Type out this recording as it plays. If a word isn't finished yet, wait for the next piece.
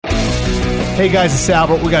Hey guys, it's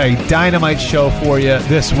Albert. We got a dynamite show for you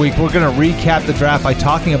this week. We're going to recap the draft by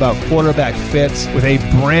talking about quarterback fits with a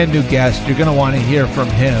brand new guest. You're going to want to hear from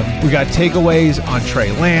him. We got takeaways on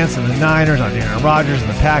Trey Lance and the Niners, on Aaron Rodgers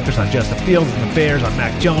and the Packers, on Justin Fields and the Bears, on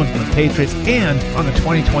Mac Jones and the Patriots, and on the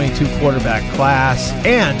 2022 quarterback class.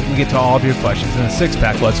 And we get to all of your questions in a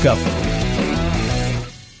six-pack. Let's go.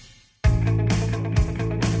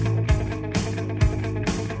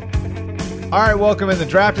 All right, welcome in. The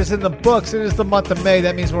draft is in the books. It is the month of May.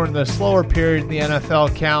 That means we're in the slower period in the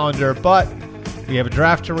NFL calendar, but we have a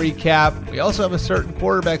draft to recap. We also have a certain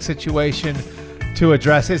quarterback situation to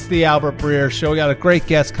address. It's the Albert Breer Show. We got a great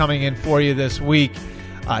guest coming in for you this week.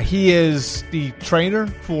 He is the trainer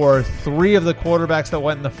for 3 of the quarterbacks that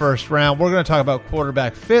went in the first round. We're going to talk about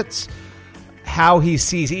quarterback fits, how he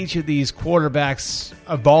sees each of these quarterbacks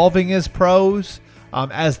evolving as pros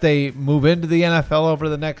as they move into the NFL over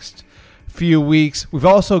the next few weeks. We've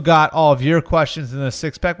also got all of your questions in the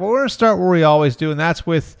six-pack, but we're going to start where we always do, and that's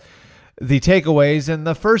with the takeaways. And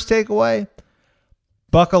the first takeaway,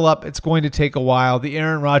 buckle up. It's going to take a while. The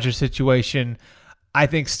Aaron Rodgers situation, I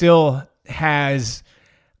think, still has...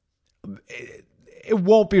 It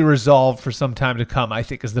won't be resolved for some time to come, I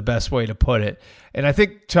think is the best way to put it. And I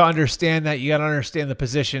think to understand that, you got to understand the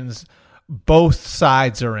positions both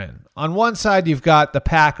sides are in. On one side, you've got the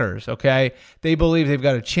Packers, okay? They believe they've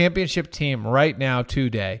got a championship team right now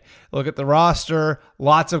today. Look at the roster,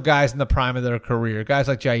 lots of guys in the prime of their career. Guys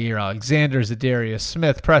like Jair Alexander, Zadarius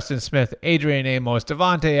Smith, Preston Smith, Adrian Amos,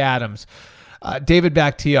 Devontae Adams, David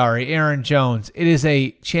Bakhtiari, Aaron Jones. It is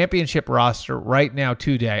a championship roster right now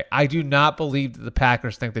today. I do not believe that the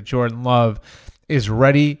Packers think that Jordan Love is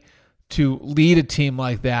ready to lead a team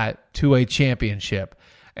like that to a championship.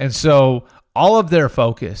 And so all of their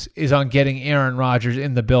focus is on getting Aaron Rodgers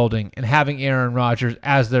in the building and having Aaron Rodgers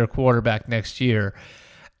as their quarterback next year.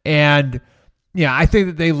 And yeah, I think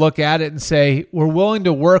that they look at it and say, we're willing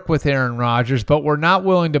to work with Aaron Rodgers, but we're not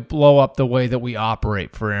willing to blow up the way that we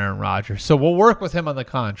operate for Aaron Rodgers. So we'll work with him on the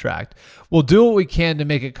contract. We'll do what we can to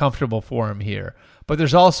make it comfortable for him here. But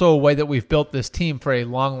there's also a way that we've built this team for a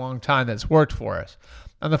long, long time that's worked for us.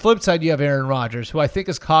 On the flip side, you have Aaron Rodgers, who I think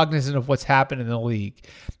is cognizant of what's happened in the league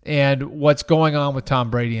and what's going on with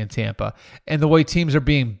Tom Brady in Tampa and the way teams are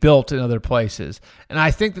being built in other places. And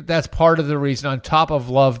I think that that's part of the reason, on top of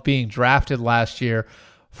Love being drafted last year,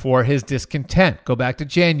 for his discontent. Go back to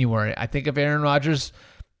January. I think if Aaron Rodgers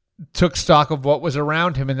took stock of what was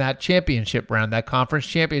around him in that championship round, that conference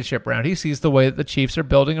championship round, he sees the way that the Chiefs are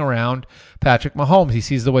building around Patrick Mahomes. He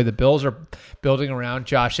sees the way the Bills are building around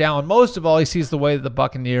Josh Allen. Most of all, he sees the way that the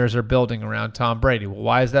Buccaneers are building around Tom Brady. Well,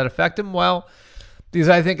 why does that affect him? Well, because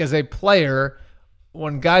I think as a player,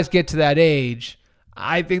 when guys get to that age,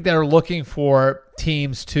 I think they're looking for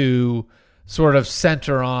teams to sort of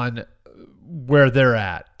center on where they're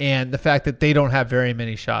at and the fact that they don't have very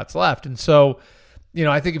many shots left. And so, you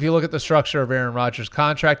know, I think if you look at the structure of Aaron Rodgers'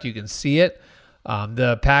 contract, you can see it.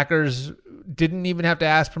 The Packers didn't even have to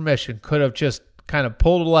ask permission, could have just kind of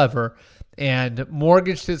pulled a lever and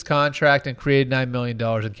mortgaged his contract and created $9 million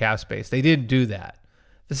in cap space. They didn't do that.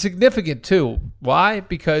 It's significant, too. Why?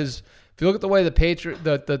 Because if you look at the way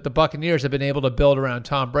the Buccaneers have been able to build around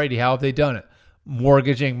Tom Brady, how have they done it?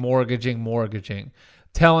 Mortgaging.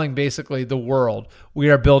 Telling basically the world, we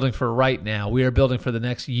are building for right now. We are building for the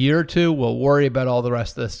next year or two. We'll worry about all the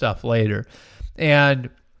rest of the stuff later. And,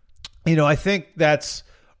 you know, I think that's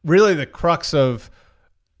really the crux of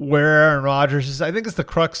where Aaron Rodgers is. I think it's the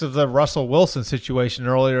crux of the Russell Wilson situation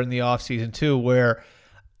earlier in the offseason too, where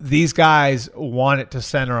these guys want it to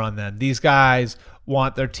center on them. These guys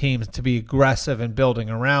want their teams to be aggressive and building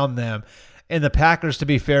around them. And the Packers, to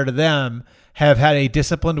be fair to them, have had a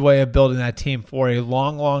disciplined way of building that team for a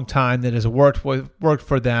long, long time that has worked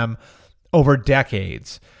for them over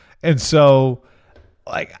decades. And so,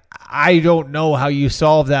 like, I don't know how you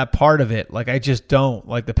solve that part of it. Like, I just don't.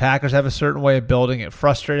 Like, the Packers have a certain way of building. It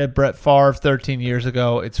frustrated Brett Favre 13 years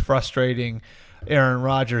ago. It's frustrating Aaron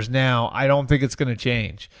Rodgers now. I don't think it's going to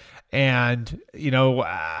change. And, you know,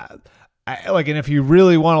 and if you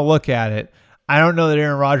really want to look at it, I don't know that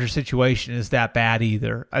Aaron Rodgers' situation is that bad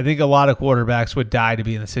either. I think a lot of quarterbacks would die to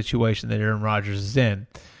be in the situation that Aaron Rodgers is in.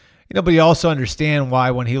 You know, but you also understand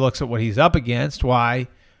why, when he looks at what he's up against, why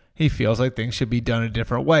he feels like things should be done a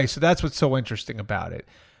different way. So that's what's so interesting about it.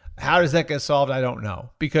 How does that get solved? I don't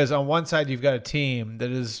know. Because on one side, you've got a team that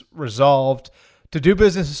is resolved to do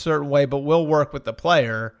business a certain way, but will work with the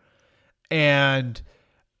player, and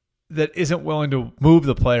that isn't willing to move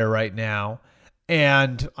the player right now.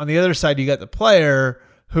 And on the other side, you got the player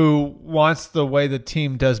who wants the way the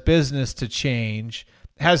team does business to change,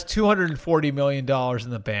 has $240 million in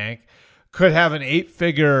the bank, could have an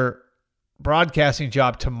 8-figure broadcasting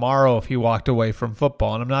job tomorrow if he walked away from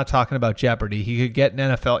football. And I'm not talking about Jeopardy. He could get an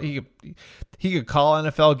NFL. He could call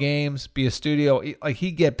NFL games, be a studio. Like,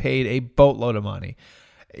 he'd get paid a boatload of money.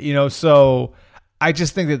 So I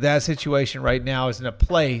just think that situation right now is in a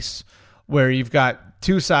place where you've got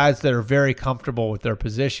two sides that are very comfortable with their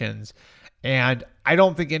positions. And I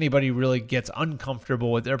don't think anybody really gets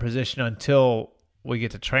uncomfortable with their position until we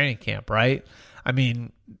get to training camp, right? I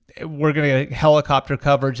mean, we're going to get helicopter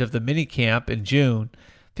coverage of the mini camp in June.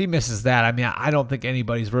 If he misses that, I mean, I don't think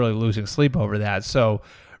anybody's really losing sleep over that. So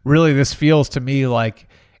really, this feels to me like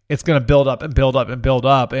it's going to build up and build up and build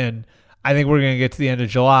up. And I think we're going to get to the end of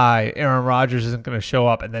July. Aaron Rodgers isn't going to show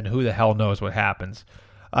up, and then who the hell knows what happens.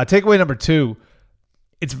 Takeaway number 2.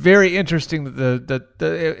 It's very interesting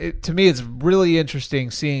that to me, it's really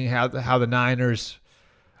interesting seeing how the Niners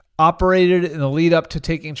operated in the lead up to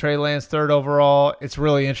taking Trey Lance 3rd overall. It's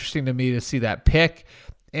really interesting to me to see that pick.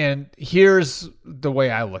 And here's the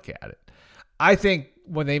way I look at it. I think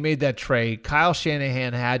when they made that trade, Kyle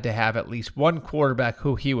Shanahan had to have at least one quarterback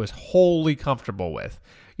who he was wholly comfortable with.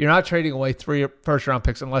 You're not trading away 3 first-round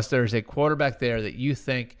picks unless there's a quarterback there that you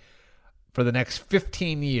think for the next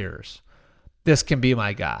 15 years, this can be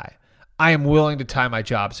my guy. I am willing to tie my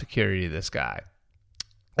job security to this guy.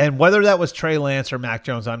 And whether that was Trey Lance or Mac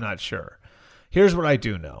Jones, I'm not sure. Here's what I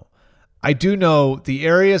do know. I do know the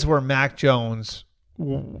areas where Mac Jones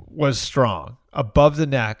was strong, above the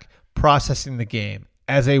neck, processing the game,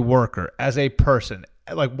 as a worker, as a person,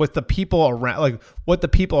 like with the people around, like what the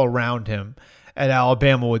people around him at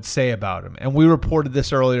Alabama would say about him. And we reported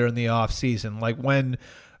this earlier in the offseason. Like, when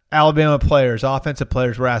Alabama players, offensive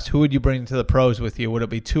players, were asked, who would you bring to the pros with you? Would it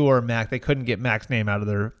be Tua or Mac? They couldn't get Mac's name out of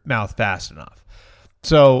their mouth fast enough.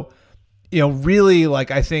 So, really, like,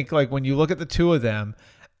 I think, like, when you look at the two of them,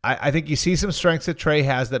 I think you see some strengths that Trey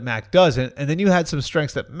has that Mac doesn't, and then you had some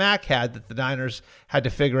strengths that Mac had that the Niners had to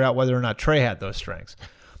figure out whether or not Trey had those strengths.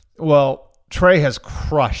 Well, Trey has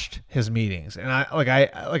crushed his meetings, and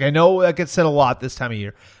I know that gets said a lot this time of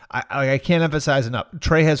year. I can't emphasize enough.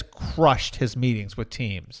 Trey has crushed his meetings with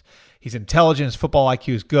teams. He's intelligent. His football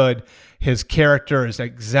IQ is good. His character is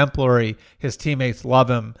exemplary. His teammates love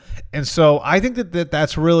him. And so I think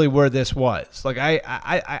that's really where this was. Like,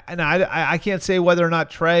 I can't say whether or not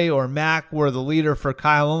Trey or Mac were the leader for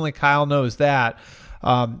Kyle. Only Kyle knows that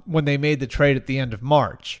when they made the trade at the end of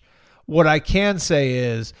March. What I can say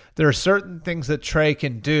is there are certain things that Trey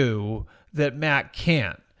can do that Mac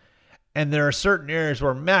can't. And there are certain areas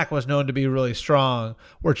where Mac was known to be really strong,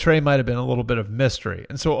 where Trey might have been a little bit of mystery.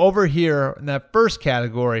 And so over here in that first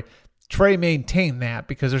category, Trey maintained that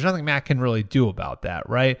because there's nothing Mac can really do about that,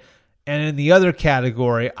 right? And in the other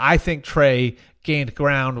category, I think Trey gained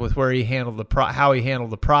ground with where he handled how he handled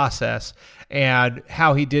the process and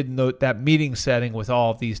how he did in that meeting setting with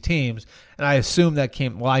all of these teams. And I assume that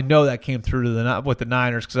I know that came through with the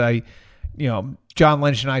Niners because John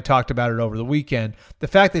Lynch and I talked about it over the weekend. The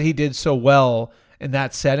fact that he did so well in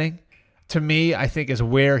that setting, to me, I think is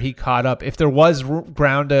where he caught up. If there was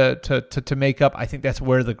ground to make up, I think that's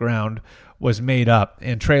where the ground was made up.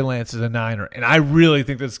 And Trey Lance is a Niner. And I really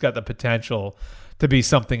think that's got the potential to be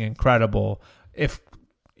something incredible. If,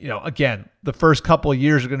 again, the first couple of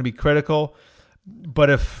years are going to be critical, but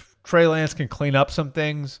if Trey Lance can clean up some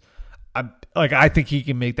things, I think he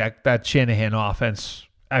can make that Shanahan offense.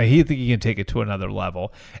 He think he can take it to another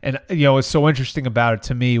level. And, what's so interesting about it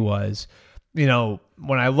to me was, when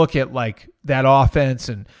I look at like that offense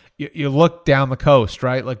and you look down the coast,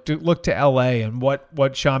 right? Like look to LA and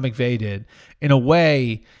what Sean McVay did. In a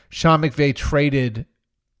way, Sean McVay traded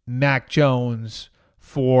Mac Jones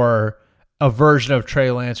for a version of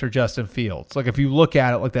Trey Lance or Justin Fields. Like, if you look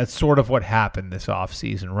at it, like, that's sort of what happened this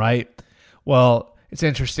offseason, right? Well, it's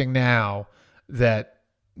interesting now that,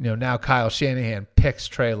 now Kyle Shanahan picks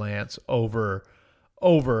Trey Lance over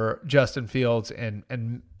Justin Fields and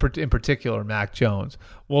in particular Mac Jones.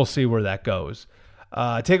 We'll see where that goes.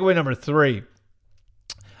 Takeaway number 3.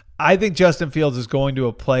 I think Justin Fields is going to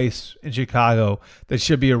a place in Chicago that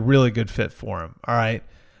should be a really good fit for him. All right.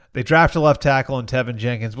 They draft a left tackle in Tevin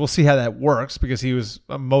Jenkins. We'll see how that works because he was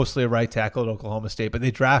mostly a right tackle at Oklahoma State, but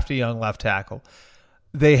they draft a young left tackle.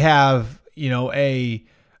 They have, a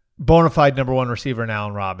bona fide number 1 receiver in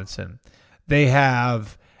Allen Robinson. They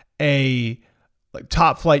have a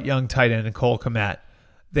top flight young tight end in Cole Kmet.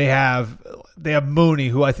 They have Mooney,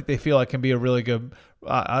 who I think they feel like can be a really good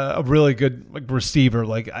receiver.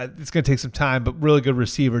 Like, it's going to take some time, but really good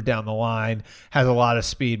receiver down the line, has a lot of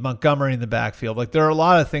speed. Montgomery in the backfield. Like, there are a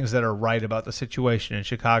lot of things that are right about the situation in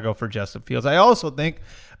Chicago for Justin Fields. I also think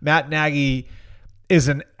Matt Nagy is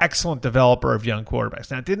an excellent developer of young quarterbacks.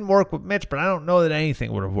 Now, it didn't work with Mitch, but I don't know that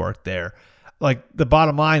anything would have worked there. Like, the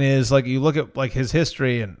bottom line is, like, you look at like his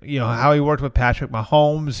history and, you know, how he worked with Patrick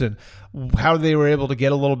Mahomes and how they were able to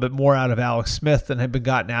get a little bit more out of Alex Smith than had been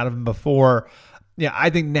gotten out of him before. Yeah, I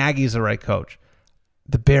think Nagy's the right coach.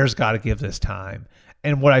 The Bears got to give this time.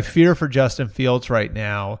 And what I fear for Justin Fields right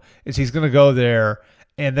now is he's going to go there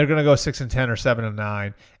and they're going to go 6-10 or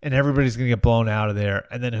 7-9, and everybody's going to get blown out of there.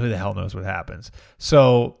 And then who the hell knows what happens?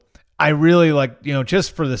 So I really, like, you know,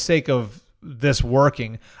 just for the sake of this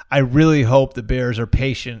working, I really hope the Bears are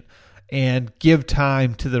patient and give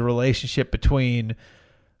time to the relationship between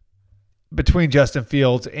Justin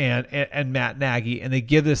Fields and Matt Nagy, and they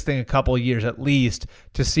give this thing a couple of years at least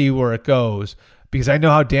to see where it goes. Because I know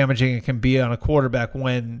how damaging it can be on a quarterback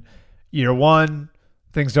when year one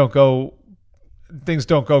things don't go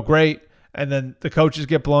great, and then the coaches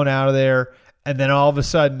get blown out of there, and then all of a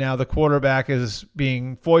sudden now the quarterback is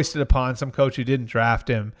being foisted upon some coach who didn't draft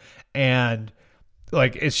him, and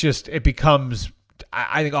like it becomes,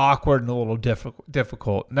 I think, awkward and a little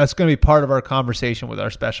difficult. And that's going to be part of our conversation with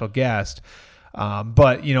our special guest.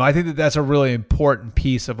 But, you know, I think that that's a really important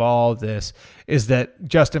piece of all of this, is that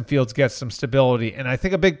Justin Fields gets some stability. And I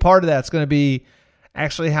think a big part of that's going to be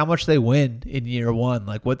actually how much they win in year one,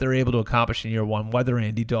 like what they're able to accomplish in year one, whether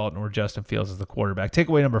Andy Dalton or Justin Fields is the quarterback.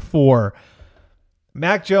 Takeaway number 4,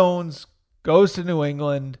 Mac Jones goes to New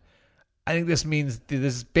England. I think this means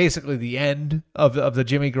this is basically the end of the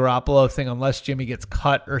Jimmy Garoppolo thing, unless Jimmy gets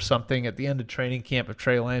cut or something at the end of training camp if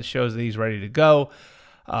Trey Lance shows that he's ready to go.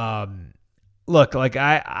 Look, like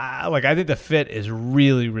I think the fit is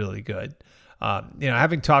really, really good. You know,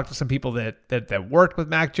 having talked to some people that worked with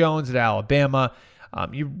Mac Jones at Alabama,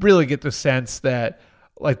 you really get the sense that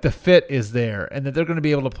like the fit is there and that they're going to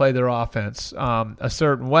be able to play their offense a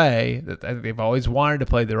certain way that I think they've always wanted to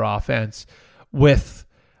play their offense with,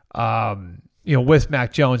 with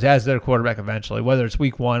Mac Jones as their quarterback eventually, whether it's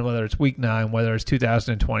week 1, whether it's week 9, whether it's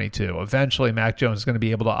 2022. Eventually, Mac Jones is going to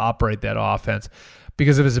be able to operate that offense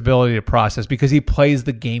because of his ability to process, because he plays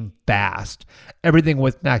the game fast. Everything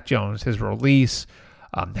with Mac Jones, his release,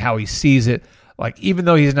 how he sees it, like even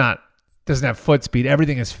though doesn't have foot speed,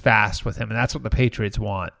 everything is fast with him, and that's what the Patriots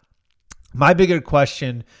want. My bigger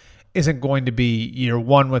question isn't going to be year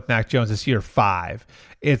 1 with Mac Jones, it's year 5.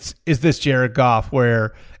 Is this Jared Goff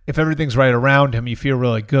where if everything's right around him, you feel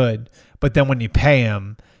really good, but then when you pay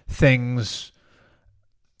him,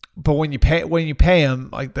 when you pay him,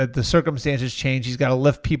 like the circumstances change, he's got to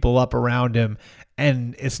lift people up around him,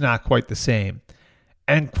 and it's not quite the same.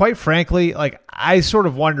 And quite frankly, like I sort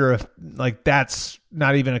of wonder if like that's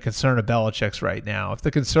not even a concern of Belichick's right now. If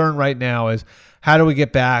the concern right now is how do we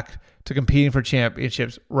get back to competing for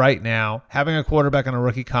championships right now, having a quarterback on a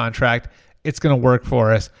rookie contract, it's going to work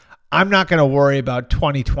for us. I'm not going to worry about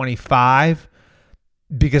 2025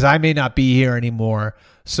 because I may not be here anymore.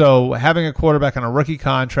 So having a quarterback on a rookie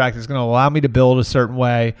contract is going to allow me to build a certain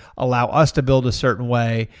way, allow us to build a certain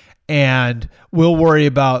way, and we'll worry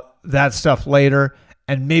about that stuff later,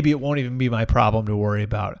 and maybe it won't even be my problem to worry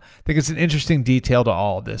about. I think it's an interesting detail to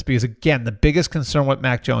all of this because, again, the biggest concern with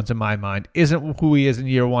Mac Jones in my mind isn't who he is in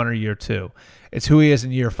year 1 or year 2. It's who he is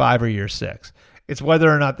in year 5 or year 6. It's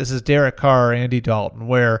whether or not this is Derek Carr or Andy Dalton,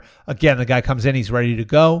 where, again, the guy comes in, he's ready to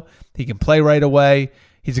go. He can play right away.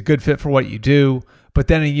 He's a good fit for what you do. But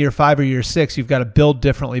then in year 5 or year 6, you've got to build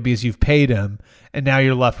differently because you've paid him, and now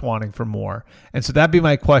you're left wanting for more. And so that'd be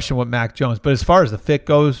my question with Mac Jones. But as far as the fit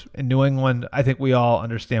goes in New England, I think we all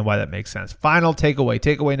understand why that makes sense. Final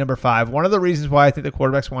takeaway number 5. One of the reasons why I think the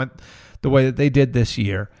quarterbacks went the way that they did this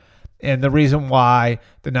year, and the reason why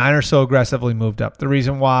the Niners so aggressively moved up, the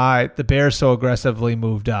reason why the Bears so aggressively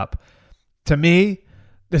moved up, to me,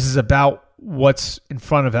 this is about what's in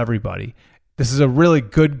front of everybody. This is a really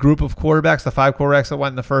good group of quarterbacks, the 5 quarterbacks that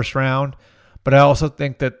went in the first round. But I also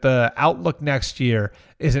think that the outlook next year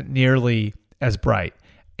isn't nearly as bright.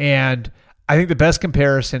 And I think the best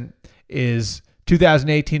comparison is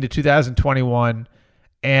 2018 to 2021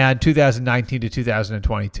 and 2019 to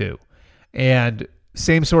 2022. And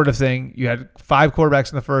same sort of thing. You had 5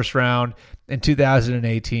 quarterbacks in the first round in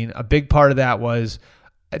 2018. A big part of that was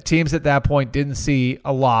teams at that point didn't see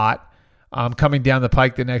a lot coming down the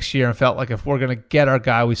pike the next year and felt like if we're going to get our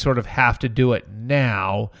guy, we sort of have to do it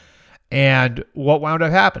now. And what wound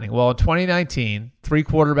up happening? Well, in 2019, 3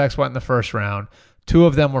 quarterbacks went in the first round. 2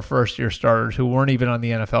 of them were first-year starters who weren't even on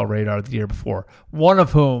the NFL radar the year before. One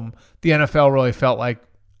of whom the NFL really felt like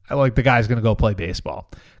the guy's going to go play baseball.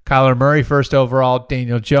 Kyler Murray, 1st overall.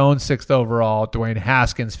 Daniel Jones, 6th overall. Dwayne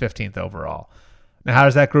Haskins, 15th overall. Now, how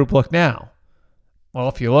does that group look now? Well,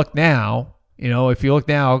 if you look now,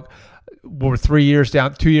 we're 2 years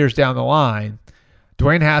down the line.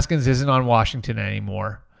 Dwayne Haskins isn't on Washington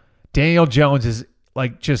anymore. Daniel Jones is I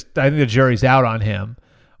think the jury's out on him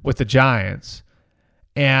with the Giants.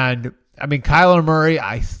 And I mean, Kyler Murray,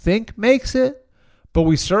 I think, makes it, but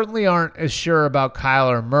we certainly aren't as sure about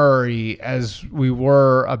Kyler Murray as we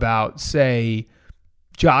were about, say,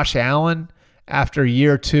 Josh Allen after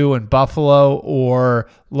year 2 in Buffalo, or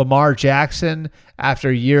Lamar Jackson after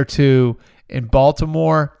year 2 in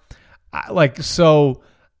Baltimore. The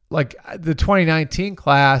 2019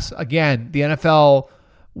 class, again, the NFL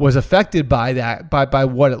was affected by that, by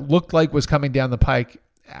what it looked like was coming down the pike,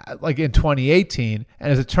 like in 2018.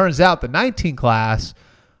 And as it turns out, the 19 class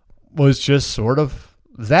was just sort of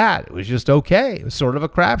that. It was just okay. It was sort of a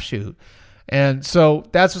crapshoot. And so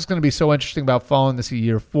that's what's going to be so interesting about following this a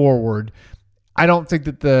year forward. I don't think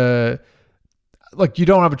that you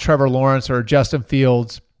don't have a Trevor Lawrence or a Justin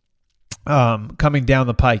Fields coming down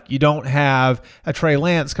the pike. You don't have a Trey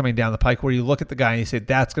Lance coming down the pike where you look at the guy and you say,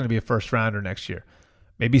 that's going to be a first rounder next year.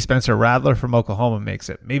 Maybe Spencer Rattler from Oklahoma makes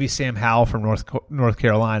it. Maybe Sam Howell from North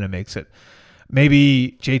Carolina makes it.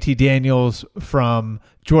 Maybe JT Daniels from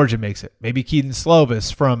Georgia makes it. Maybe Keaton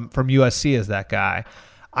Slovis from USC is that guy.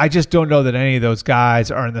 I just don't know that any of those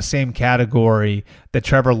guys are in the same category that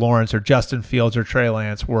Trevor Lawrence or Justin Fields or Trey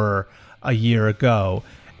Lance were a year ago.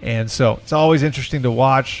 And so it's always interesting to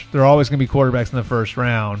watch. There are always going to be quarterbacks in the first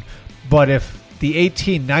round. But if the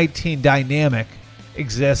 18-19 dynamic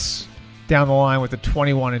exists down the line with the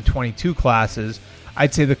 21 and 22 classes,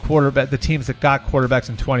 I'd say the teams that got quarterbacks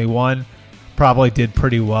in 21 probably did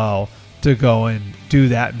pretty well to go and do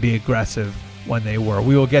that and be aggressive when they were.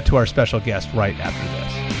 We will get to our special guest right after this.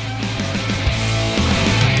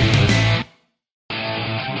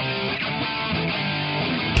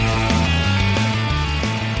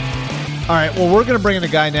 All right, well, we're going to bring in a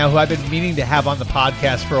guy now who I've been meaning to have on the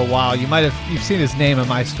podcast for a while. You've seen his name in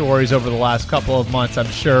my stories over the last couple of months, I'm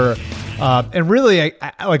sure. And really,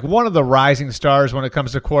 I like one of the rising stars when it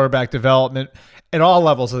comes to quarterback development at all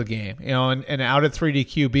levels of the game. And out at 3D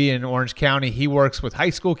QB in Orange County, he works with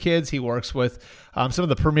high school kids. He works with some of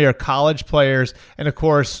the premier college players, and of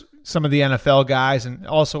course, some of the NFL guys, and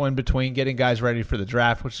also in between getting guys ready for the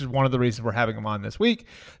draft, which is one of the reasons we're having him on this week.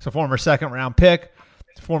 So former second-round pick,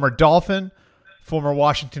 former Dolphin, former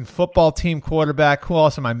Washington football team quarterback. Who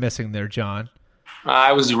else am I missing there, John?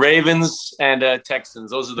 I was Ravens and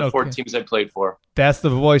Texans. Those are the 4 teams I played for. That's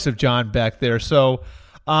the voice of John Beck there. So,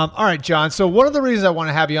 all right, John. So one of the reasons I want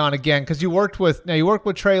to have you on again, because you work with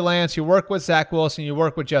Trey Lance, you work with Zach Wilson, you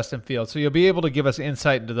work with Justin Fields. So you'll be able to give us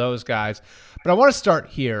insight into those guys. But I want to start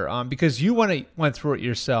here because you went through it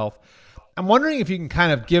yourself. I'm wondering if you can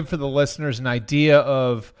kind of give for the listeners an idea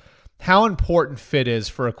of how important fit is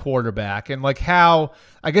for a quarterback, and like how,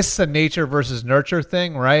 I guess it's a nature versus nurture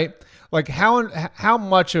thing, right? Like how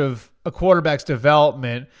much of a quarterback's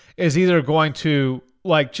development is either going to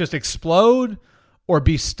like just explode or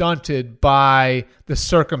be stunted by the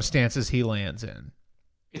circumstances he lands in?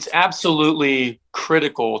 It's absolutely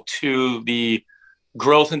critical to the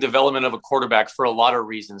growth and development of a quarterback for a lot of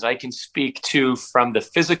reasons. I can speak to from the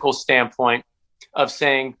physical standpoint of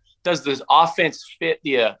saying, does this offense fit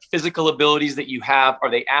the physical abilities that you have?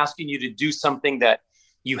 Are they asking you to do something that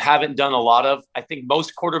you haven't done a lot of? I think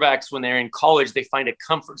most quarterbacks, when they're in college, they find a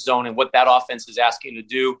comfort zone in what that offense is asking to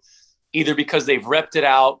do, either because they've repped it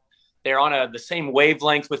out, they're on the same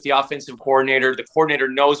wavelength with the offensive coordinator, the coordinator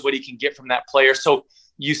knows what he can get from that player. So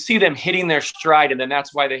you see them hitting their stride, and then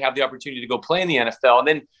that's why they have the opportunity to go play in the NFL. And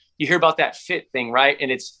then you hear about that fit thing, right?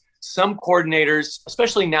 And it's some coordinators,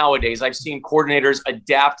 especially nowadays, I've seen coordinators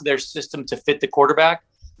adapt their system to fit the quarterback.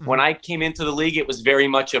 When I came into the league, it was very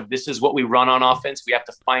much of this is what we run on offense. We have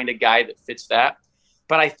to find a guy that fits that.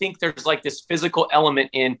 But I think there's like this physical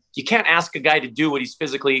element in, you can't ask a guy to do what he's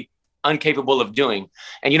physically incapable of doing.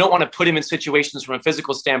 And you don't want to put him in situations from a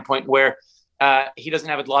physical standpoint where he doesn't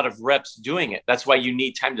have a lot of reps doing it. That's why you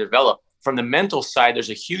need time to develop. From the mental side,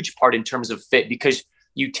 there's a huge part in terms of fit, because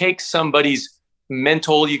you take somebody's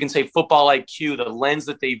mental, you can say football IQ, the lens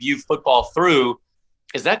that they view football through.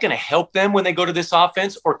 Is that going to help them when they go to this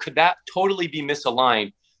offense, or could that totally be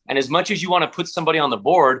misaligned? And as much as you want to put somebody on the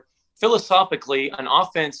board, philosophically, an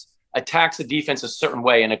offense attacks a defense a certain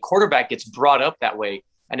way, and a quarterback gets brought up that way.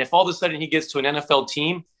 And if all of a sudden he gets to an NFL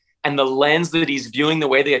team and the lens that he's viewing the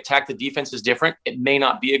way they attack the defense is different, it may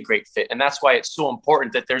not be a great fit. And that's why it's so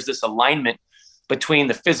important that there's this alignment between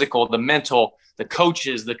the physical, the mental, the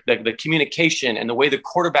coaches, the communication, and the way the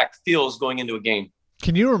quarterback feels going into a game.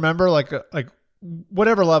 Can you remember like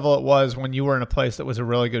whatever level it was when you were in a place that was a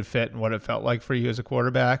really good fit and what it felt like for you as a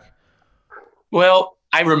quarterback? Well,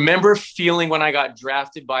 I remember feeling when I got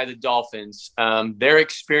drafted by the Dolphins, their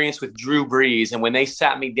experience with Drew Brees, and when they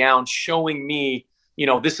sat me down, showing me,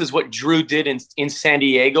 this is what Drew did in San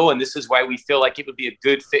Diego, and this is why we feel like it would be a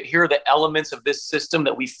good fit. Here are the elements of this system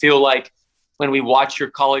that we feel like when we watch your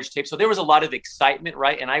college tape. So there was a lot of excitement,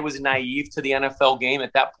 right? And I was naive to the NFL game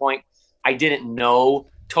at that point. I didn't know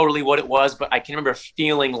totally what it was, but I can remember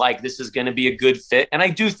feeling like this is going to be a good fit. And I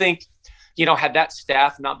do think, had that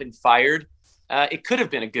staff not been fired, it could have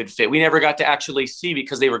been a good fit. We never got to actually see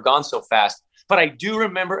because they were gone so fast. But I do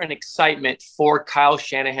remember an excitement for Kyle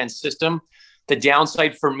Shanahan's system. The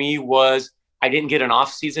downside for me was I didn't get an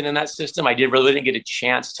off season in that system. I really didn't get a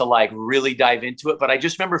chance to really dive into it. But I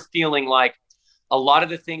just remember feeling like a lot of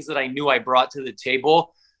the things that I knew I brought to the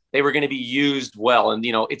table, they were going to be used well. And,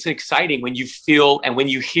 it's exciting when you feel, and when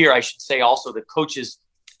you hear, I should say also, the coaches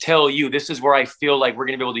tell you, this is where I feel like we're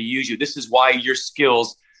going to be able to use you. This is why your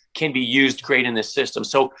skills can be used great in this system.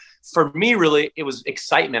 So for me, really, it was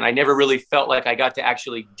excitement. I never really felt like I got to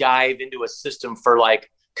actually dive into a system for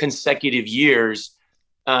consecutive years.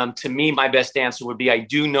 To me, my best answer would be, I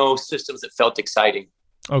do know systems that felt exciting.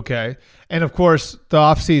 Okay. And of course, the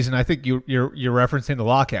off season, I think you're referencing the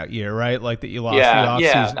lockout year, right? Like that you lost the off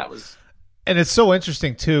season. Yeah, that was. And it's so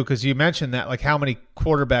interesting too, because you mentioned that how many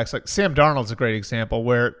quarterbacks, like Sam Darnold's a great example,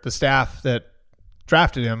 where the staff that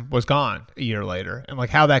drafted him was gone a year later, and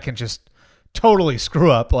how that can just totally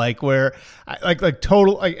screw up, and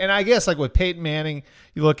I guess with Peyton Manning,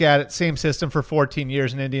 you look at it, same system for 14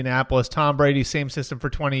 years in Indianapolis. Tom Brady, same system for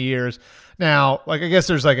 20 years. Now, I guess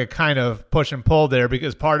there's a kind of push and pull there,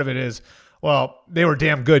 because part of it is, well, they were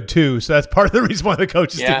damn good too, so that's part of the reason why the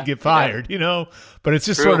coaches didn't get fired, But it's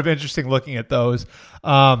just sort of interesting looking at those.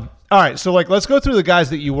 All right, so let's go through the guys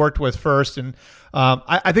that you worked with first, and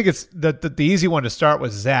I think it's the easy one to start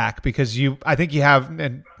with Zach, because I think you have,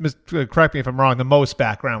 and correct me if I'm wrong, the most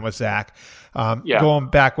background with Zach, going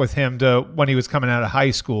back with him to when he was coming out of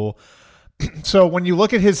high school. So when you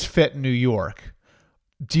look at his fit in New York,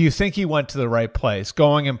 do you think he went to the right place,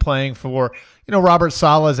 going and playing for, Robert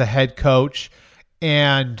Saleh as a head coach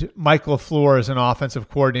and Mike LaFleur as an offensive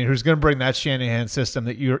coordinator who's going to bring that Shanahan system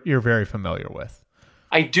that you're very familiar with?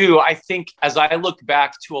 I do. I think as I look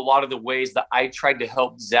back to a lot of the ways that I tried to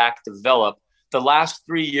help Zach develop, the last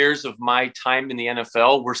 3 years of my time in the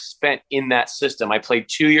NFL were spent in that system. I played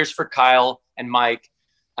 2 years for Kyle and Mike,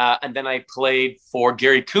 and then I played for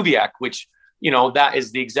Gary Kubiak, which, that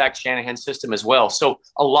is the exact Shanahan system as well. So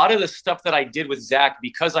a lot of the stuff that I did with Zach,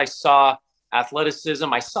 because I saw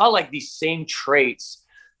athleticism, I saw these same traits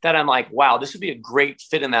that I'm like, wow, this would be a great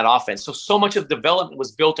fit in that offense. So much of development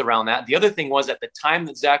was built around that. The other thing was, at the time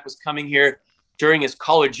that Zach was coming here during his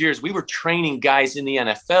college years, we were training guys in the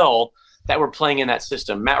NFL that were playing in that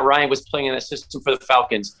system. Matt Ryan was playing in that system for the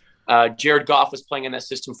Falcons. Jared Goff was playing in that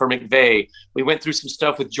system for McVay. We went through some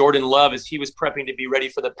stuff with Jordan Love as he was prepping to be ready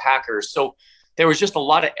for the Packers. So there was just a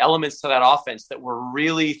lot of elements to that offense that were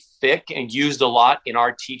really thick and used a lot in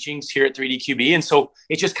our teachings here at 3DQB. And so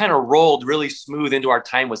it just kind of rolled really smooth into our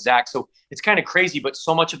time with Zach. So it's kind of crazy, but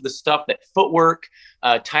so much of the stuff, that footwork,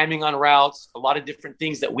 timing on routes, a lot of different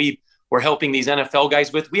things that we were helping these NFL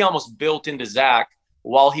guys with, we almost built into Zach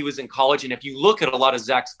while he was in college. And if you look at a lot of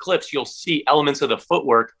Zach's clips, you'll see elements of the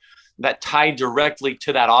footwork that tie directly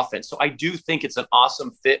to that offense. So I do think it's an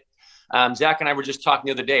awesome fit. Zach and I were just talking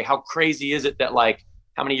the other day, how crazy is it that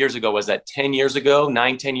how many years ago was that? 10 years ago,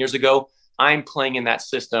 10 years ago, I'm playing in that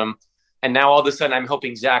system. And now all of a sudden I'm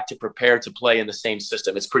helping Zach to prepare to play in the same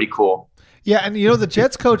system. It's pretty cool. Yeah. And, the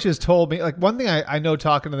Jets coaches told me, one thing I know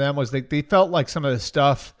talking to them was they felt like some of the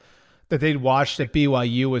stuff that they'd watched at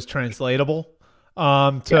BYU was translatable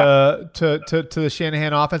to the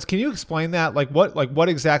Shanahan offense. Can you explain that? What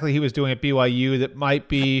exactly he was doing at BYU that might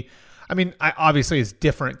be, obviously it's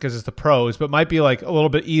different because it's the pros, but might be a little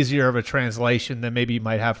bit easier of a translation than maybe you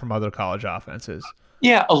might have from other college offenses.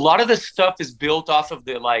 Yeah, a lot of this stuff is built off of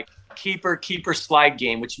the keeper slide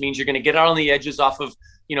game, which means you're going to get out on the edges off of,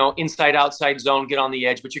 inside outside zone, get on the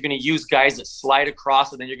edge, but you're going to use guys that slide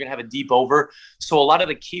across, and then you're going to have a deep over. So a lot of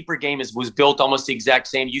the keeper game was built almost the exact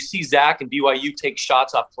same. You see Zach and BYU take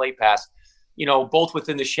shots off play pass, both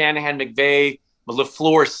within the Shanahan, McVay,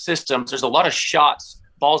 LaFleur systems. There's a lot of shots,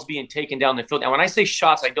 balls being taken down the field. And when I say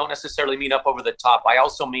shots, I don't necessarily mean up over the top. I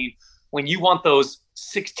also mean when you want those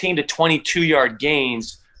 16 to 22-yard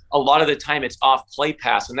gains, a lot of the time it's off play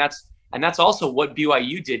pass. And that's also what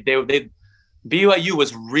BYU did. BYU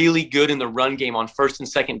was really good in the run game on first and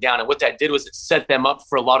second down. And what that did was it set them up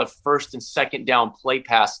for a lot of first and second down play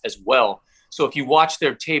pass as well. So if you watch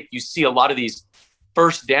their tape, you see a lot of these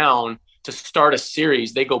first down to start a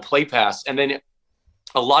series, they go play pass. And then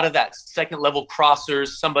a lot of that second level crossers,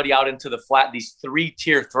 somebody out into the flat, these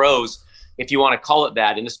 3-tier throws, if you want to call it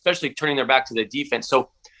that, and especially turning their back to the defense. So,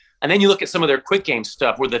 and then you look at some of their quick game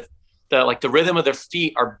stuff where the rhythm of their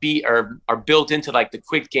feet are built into like the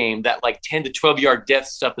quick game, that like 10 to 12 yard depth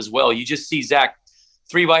stuff as well. You just see Zach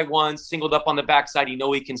 3x1 singled up on the backside. You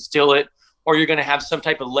know he can steal it, or you're going to have some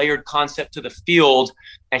type of layered concept to the field,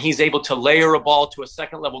 and he's able to layer a ball to a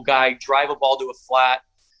second level guy, drive a ball to a flat.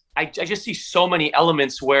 I just see so many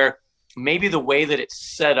elements where maybe the way that it's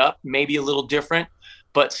set up may be a little different,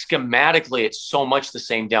 but schematically it's so much the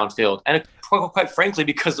same downfield. And quite frankly,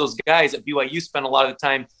 because those guys at BYU spend a lot of the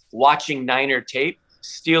time watching Niner tape,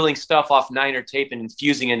 stealing stuff off Niner tape and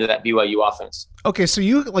infusing into that BYU offense. Okay, so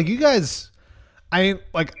you guys, I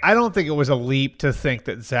don't think it was a leap to think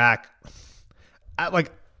that Zach, I'm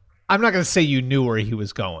not going to say you knew where he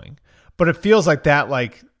was going, but it feels like that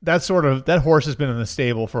horse has been in the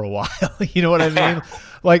stable for a while. You know what I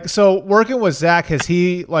mean? So working with Zach, have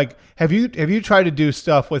you tried to do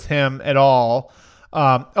stuff with him at all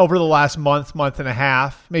over the last month and a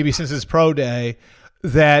half, maybe since his pro day,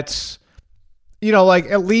 that,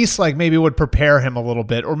 at least maybe would prepare him a little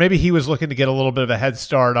bit, or maybe he was looking to get a little bit of a head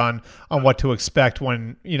start on what to expect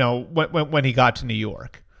when he got to New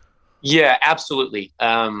York? Yeah, absolutely.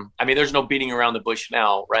 There's no beating around the bush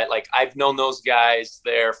now, right? Like, I've known those guys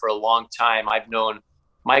there for a long time. I've known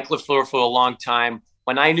Mike LaFleur for a long time.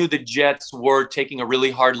 When I knew the Jets were taking a really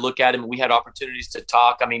hard look at him, we had opportunities to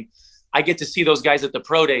talk. I get to see those guys at the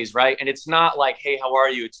pro days, right? And it's not like, hey, how are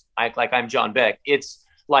you? It's like I'm John Beck. It's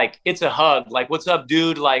like, it's a hug. Like, what's up,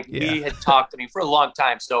 dude? We had talked, for a long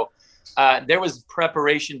time. So there was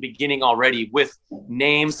preparation beginning already with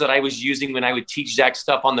names that I was using when I would teach Zach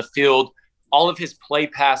stuff on the field. All of his play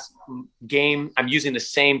pass game, I'm using the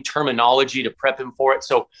same terminology to prep him for it.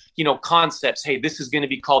 So, concepts, hey, this is going to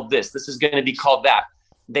be called this. This is going to be called that.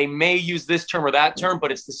 They may use this term or that term,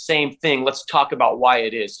 but it's the same thing. Let's talk about why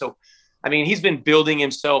it is. So, he's been building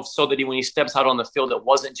himself so that when he steps out on the field, it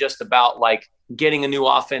wasn't just about getting a new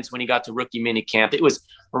offense when he got to rookie minicamp. It was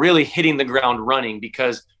really hitting the ground running,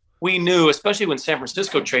 because we knew, especially when San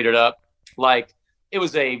Francisco traded up, it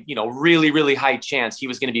was a, really, really high chance he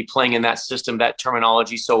was going to be playing in that system, that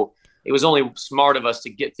terminology. So it was only smart of us to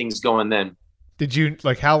get things going then. Did you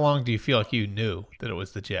how long do you feel like you knew that it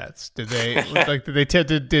was the Jets? Did they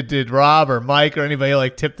did Rob or Mike or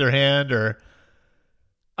anybody tip their hand, or?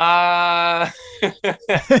 Yeah.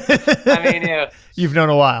 You've known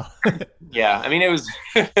a while. Yeah. It was,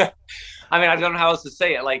 I don't know how else to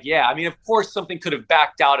say it. Yeah, of course something could have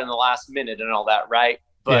backed out in the last minute and all that, right?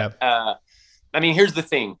 But, yeah. Here's the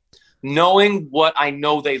thing. Knowing what I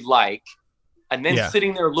know they like, and then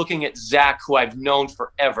sitting there looking at Zach, who I've known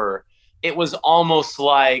forever, it was almost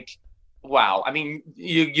like, wow.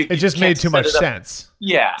 It just made too much sense.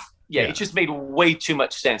 Yeah. It just made way too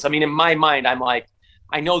much sense. In my mind, I'm like,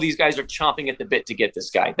 I know these guys are chomping at the bit to get this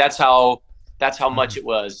guy. That's how much it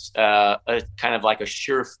was a kind of like a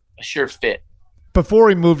sure fit. Before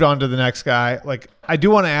we moved on to the next guy, I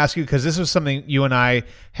do want to ask you, because this was something you and I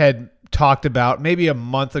had talked about maybe a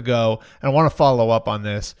month ago, and I want to follow up on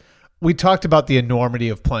this. We talked about the enormity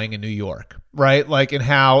of playing in New York, right? And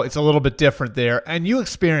how it's a little bit different there. And you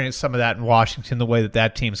experienced some of that in Washington, the way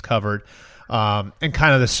that team's covered, and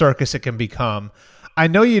kind of the circus it can become. I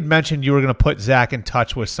know you'd mentioned you were going to put Zach in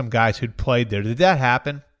touch with some guys who'd played there. Did that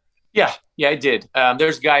happen? Yeah, I did.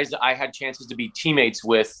 There's guys that I had chances to be teammates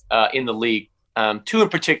with in the league. Two in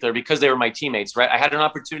particular, because they were my teammates, right? I had an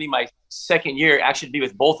opportunity my second year actually to be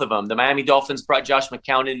with both of them. The Miami Dolphins brought Josh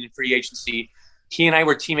McCown in free agency. He and I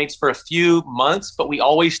were teammates for a few months, but we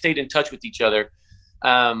always stayed in touch with each other.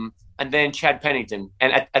 And then Chad Pennington.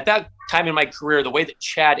 And at that time in my career, the way that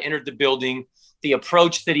Chad entered the building, the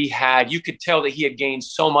approach that he had, you could tell that he had gained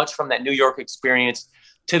so much from that New York experience.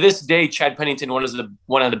 To this day, Chad Pennington, one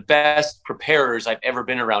of the best preparers I've ever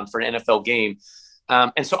been around for an NFL game.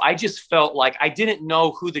 And so I just felt like I didn't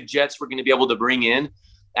know who the Jets were going to be able to bring in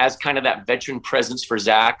as kind of that veteran presence for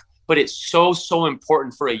Zach. But it's so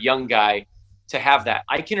important for a young guy to have that.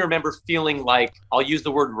 I can remember feeling like, I'll use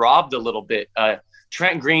the word robbed a little bit.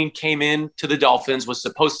 Trent Green came in to the Dolphins, was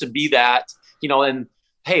supposed to be that, and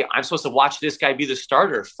hey, I'm supposed to watch this guy be the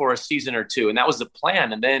starter for a season or two. And that was the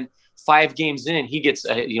plan. And then 5 games in, he gets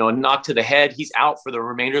a knock to the head. He's out for the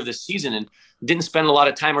remainder of the season and didn't spend a lot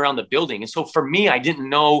of time around the building. And so for me, I didn't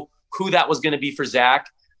know who that was going to be for Zach.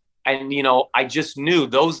 And, I just knew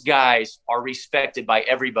those guys are respected by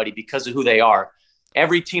everybody because of who they are.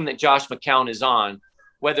 Every team that Josh McCown is on,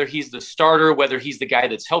 whether he's the starter, whether he's the guy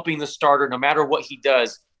that's helping the starter, no matter what he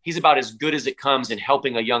does, he's about as good as it comes in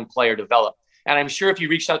helping a young player develop. And I'm sure if you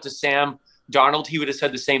reached out to Sam Darnold, he would have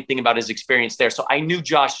said the same thing about his experience there. So I knew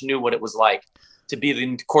Josh knew what it was like to be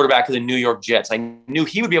the quarterback of the New York Jets. I knew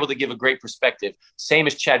he would be able to give a great perspective, same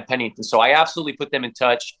as Chad Pennington. So I absolutely put them in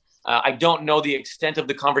touch. I don't know the extent of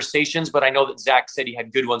the conversations, but I know that Zach said he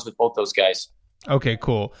had good ones with both those guys. Okay,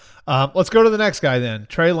 cool. Let's go to the next guy then.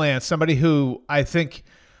 Trey Lance, somebody who I think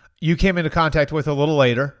you came into contact with a little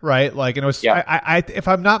later, right? Like, and it was, Yeah. I if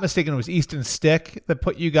I'm not mistaken, it was Easton Stick that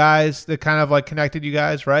put you guys, that kind of like connected you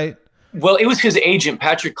guys, right? Well, it was his agent,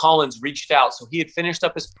 Patrick Collins, reached out. So he had finished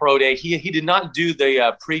up his pro day. He did not do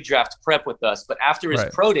the pre-draft prep with us, but after his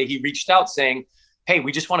pro day, he reached out saying, hey,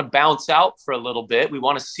 we just want to bounce out for a little bit. We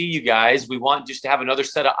want to see you guys. We want just to have another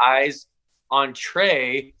set of eyes on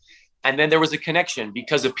Trey. And then there was a connection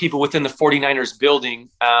because of people within the 49ers building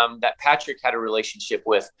that Patrick had a relationship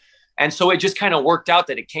with. And so it just kind of worked out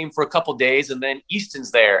that it came for a couple of days, and then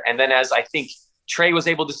Easton's there. And then as I think Trey was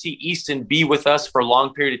able to see Easton be with us for a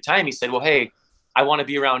long period of time, he said, well, hey, I want to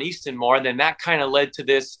be around Easton more. And then that kind of led to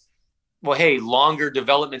this, well, hey, longer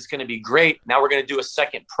development's going to be great. Now we're going to do a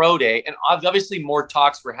second pro day. And obviously more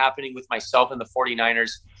talks were happening with myself and the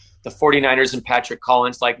 49ers and Patrick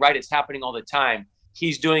Collins. Like, right, it's happening all the time.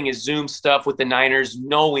 He's doing his Zoom stuff with the Niners,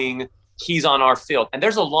 knowing he's on our field. And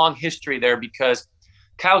there's a long history there because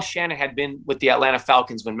Kyle Shanahan had been with the Atlanta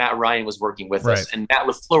Falcons when Matt Ryan was working with us, and Matt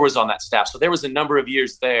LaFleur was on that staff. So there was a number of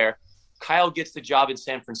years there. Kyle gets the job in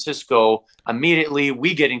San Francisco. Immediately,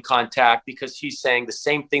 we get in contact because he's saying the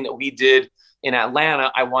same thing that we did in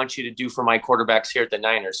Atlanta, I want you to do for my quarterbacks here at the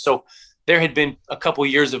Niners. So there had been a couple of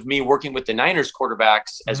years of me working with the Niners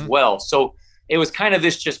quarterbacks as well. So it was kind of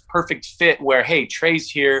this just perfect fit where, hey, Trey's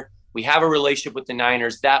here. We have a relationship with the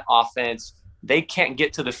Niners. That offense, they can't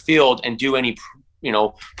get to the field and do any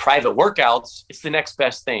private workouts. It's the next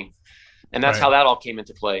best thing. And that's how that all came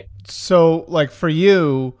into play. So like for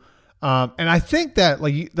you, and I think that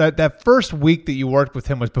like that first week that you worked with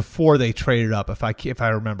him was before they traded up, if I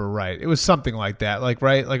remember right. It was something like that. Like,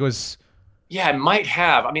 right? Like it was. Yeah, it might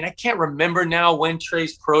have. I mean, I can't remember now when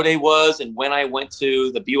Trey's pro day was and when I went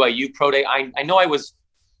to the BYU pro day. I know I was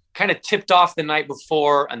kind of tipped off the night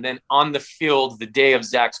before and then on the field the day of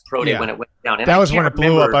Zach's pro day when it went down. And that was when it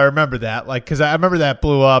blew up. I remember that. Like, because I remember that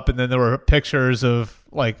blew up, and then there were pictures of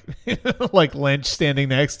like like Lynch standing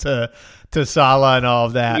next to Saleh and all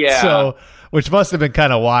of that. Yeah. So, which must have been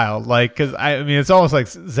kind of wild. Like, because I mean, it's almost like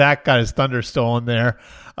Zach got his thunder stolen there.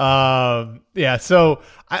 Yeah. So,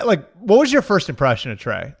 what was your first impression of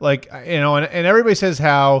Trey? Like, and everybody says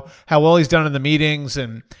how well he's done in the meetings,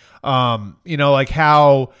 and like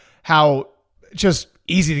how just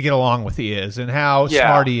easy to get along with he is, and how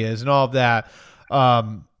smart he is, and all of that.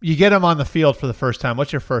 You get him on the field for the first time.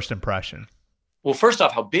 What's your first impression? Well, first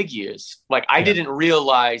off, how big he is. Like, I didn't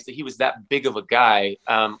realize that he was that big of a guy.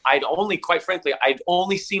 Quite frankly, I'd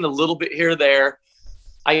only seen a little bit here or there.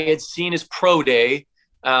 I had seen his pro day,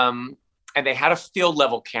 and they had a field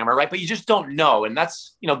level camera, right? But you just don't know. And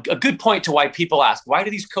that's, a good point to why people ask, why do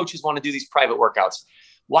these coaches want to do these private workouts?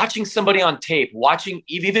 Watching somebody on tape, watching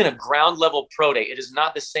even a ground level pro day, it is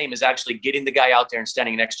not the same as actually getting the guy out there and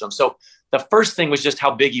standing next to him. So the first thing was just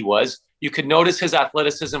how big he was. You could notice his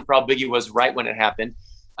athleticism for how big he was right when it happened.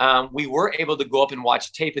 We were able to go up and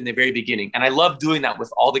watch tape in the very beginning. And I love doing that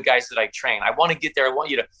with all the guys that I train. I want to get there. I want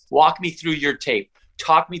you to walk me through your tape,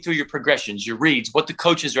 talk me through your progressions, your reads, what the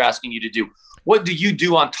coaches are asking you to do. What do you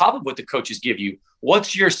do on top of what the coaches give you?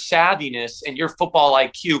 What's your savviness and your football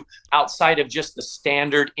IQ outside of just the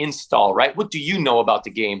standard install, right? What do you know about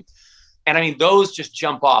the game? And I mean, those just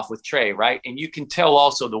jump off with Trey, right? And you can tell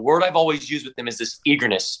also the word I've always used with him is this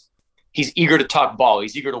eagerness. He's eager to talk ball.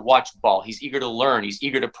 He's eager to watch ball. He's eager to learn. He's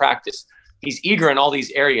eager to practice. He's eager in all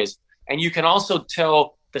these areas. And you can also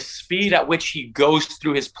tell the speed at which he goes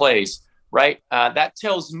through his plays, right? That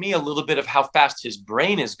tells me a little bit of how fast his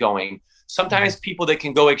brain is going. Sometimes people that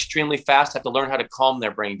can go extremely fast have to learn how to calm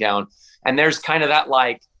their brain down. And there's kind of that,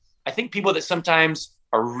 like, I think people that sometimes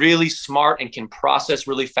are really smart and can process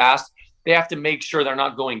really fast, they have to make sure they're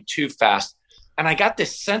not going too fast. And I got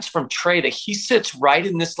this sense from Trey that he sits right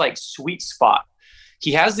in this like sweet spot.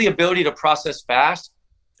 He has the ability to process fast,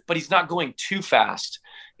 but he's not going too fast.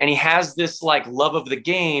 And he has this like love of the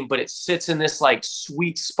game, but it sits in this like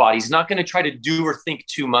sweet spot. He's not going to try to do or think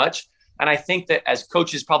too much. And I think that as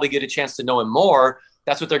coaches probably get a chance to know him more,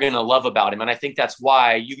 that's what they're going to love about him. And I think that's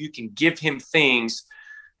why you can give him things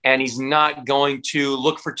and he's not going to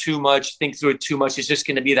look for too much, think through it too much. It's just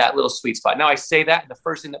going to be that little sweet spot. Now I say that, and the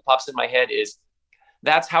first thing that pops in my head is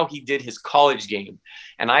that's how he did his college game.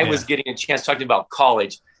 And I was getting a chance talking about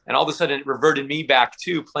college, and all of a sudden it reverted me back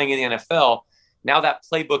to playing in the NFL. Now that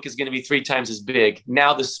playbook is going to be 3 times as big.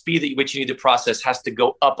 Now the speed at which you need to process has to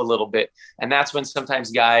go up a little bit. And that's when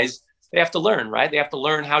sometimes guys, they have to learn, right? They have to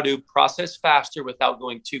learn how to process faster without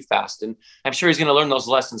going too fast. And I'm sure he's going to learn those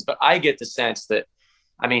lessons. But I get the sense that,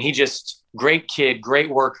 I mean, he just, great kid, great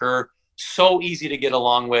worker, so easy to get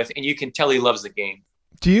along with. And you can tell he loves the game.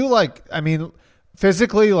 Do you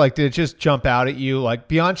physically, did it just jump out at you,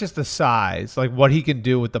 beyond just the size, what he can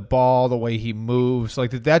do with the ball, the way he moves?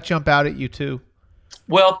 Did that jump out at you too?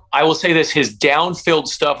 Well, I will say this, his downfield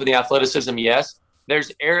stuff and the athleticism, yes.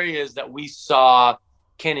 There's areas that we saw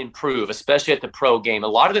can improve, especially at the pro game. A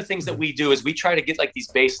lot of the things that we do is we try to get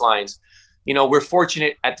these baselines. We're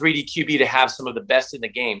fortunate at 3D QB to have some of the best in the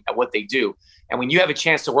game at what they do. And when you have a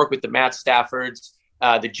chance to work with the Matt Staffords,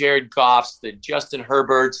 the Jared Goffs, the Justin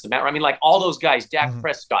Herberts, all those guys, Dak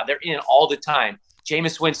Prescott, they're in all the time.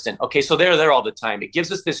 Jameis Winston. Okay, so they're there all the time. It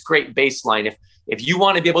gives us this great baseline. If you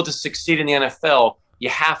want to be able to succeed in the NFL, you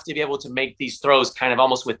have to be able to make these throws kind of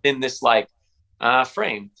almost within this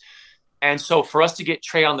frame. And so for us to get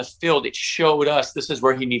Trey on the field, it showed us this is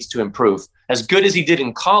where he needs to improve. As good as he did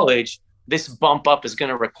in college, this bump up is going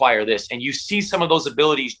to require this. And you see some of those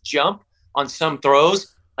abilities jump on some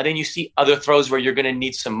throws, and then you see other throws where you're going to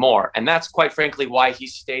need some more. And that's quite frankly why he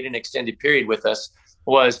stayed an extended period with us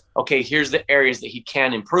was, okay, here's the areas that he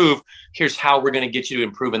can improve. Here's how we're going to get you to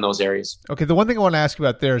improve in those areas. Okay, the one thing I want to ask you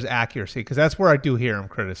about there is accuracy, because that's where I do hear him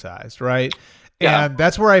criticized, right? Yeah. And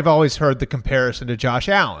that's where I've always heard the comparison to Josh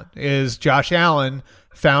Allen, is Josh Allen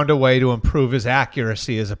found a way to improve his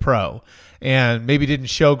accuracy as a pro. And maybe didn't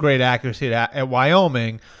show great accuracy at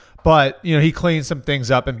Wyoming, but he cleaned some things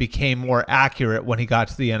up and became more accurate when he got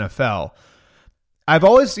to the NFL. I've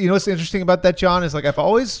always, what's interesting about that, John, is I've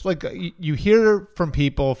always, you hear from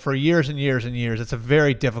people for years and years and years, it's a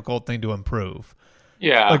very difficult thing to improve.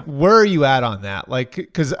 Yeah. Where are you at on that?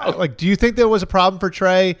 Because do you think there was a problem for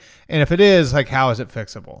Trey? And if it is, how is it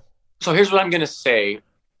fixable? So here's what I'm going to say.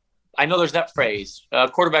 I know there's that phrase,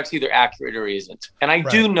 quarterback's either accurate or he isn't. And I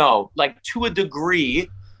do know, to a degree,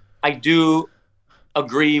 I do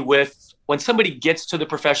agree with when somebody gets to the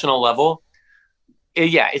professional level,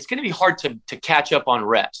 it's going to be hard to catch up on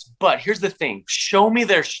reps. But here's the thing. Show me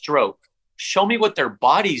their stroke. Show me what their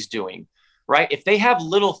body's doing, right? If they have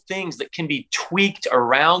little things that can be tweaked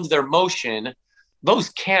around their motion, those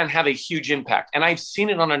can have a huge impact. And I've seen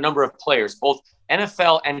it on a number of players, both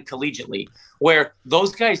NFL and collegiately, where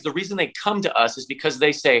those guys, the reason they come to us is because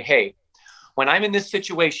they say, hey, when I'm in this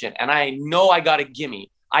situation and I know I got a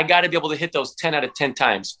gimme, I got to be able to hit those 10 out of 10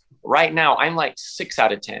 times. Right now, I'm 6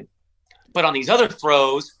 out of 10. But on these other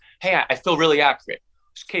throws, hey, I feel really accurate.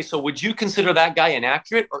 Okay, so would you consider that guy an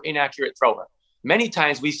accurate or inaccurate thrower? Many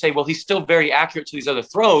times we say, well, he's still very accurate to these other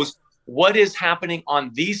throws. What is happening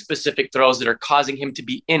on these specific throws that are causing him to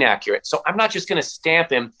be inaccurate? So I'm not just going to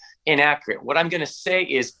stamp him inaccurate. What I'm going to say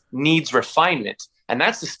is needs refinement. And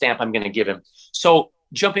that's the stamp I'm going to give him. So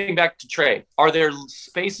jumping back to Trey, are there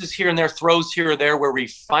spaces here and there, throws here or there where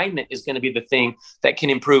refinement is going to be the thing that can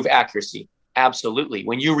improve accuracy? Absolutely.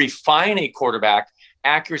 When you refine a quarterback,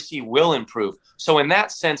 accuracy will improve. So in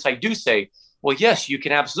that sense, I do say, well, yes, you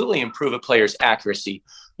can absolutely improve a player's accuracy.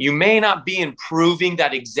 You may not be improving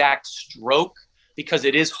that exact stroke because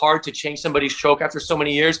it is hard to change somebody's stroke after so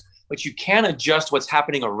many years, but you can adjust what's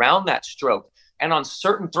happening around that stroke. And on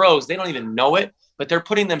certain throws, they don't even know it, but they're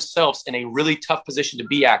putting themselves in a really tough position to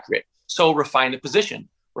be accurate. So refine the position,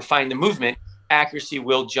 refine the movement, accuracy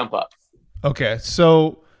will jump up. Okay,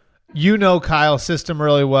 so Kyle's system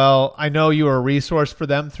really well. I know you were a resource for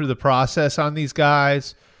them through the process on these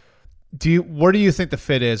guys. Where do you think the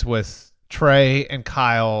fit is with Trey and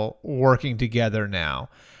Kyle working together now?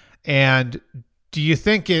 And do you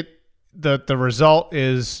think the result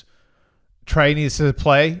is Trey needs to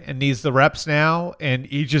play and needs the reps now, and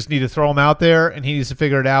you just need to throw him out there and he needs to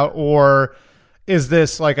figure it out? Or is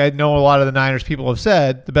this, I know a lot of the Niners people have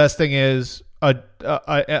said, the best thing is an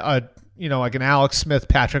Alex Smith,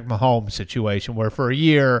 Patrick Mahomes situation where for a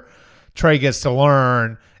year Trey gets to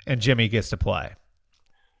learn and Jimmy gets to play?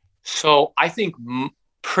 So I think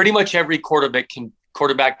pretty much every quarterback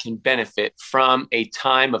can benefit from a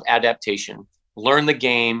time of adaptation. Learn the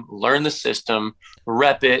game, learn the system,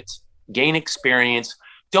 rep it, gain experience.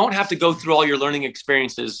 Don't have to go through all your learning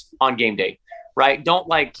experiences on game day, right?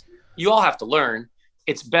 You all have to learn.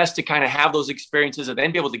 It's best to kind of have those experiences and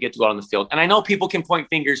then be able to get to go out on the field. And I know people can point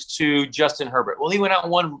fingers to Justin Herbert. Well, he went out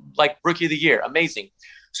and won Rookie of the Year. Amazing.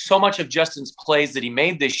 So much of Justin's plays that he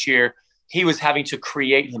made this year, he was having to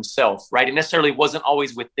create himself, right? It necessarily wasn't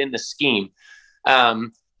always within the scheme.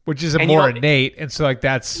 Which is more innate. And so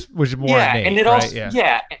that's, which is more innate. And it right? also,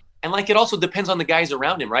 yeah. And like, it also depends on the guys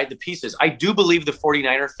around him, right? The pieces. I do believe the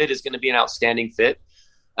 49er fit is going to be an outstanding fit.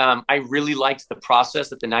 I really liked the process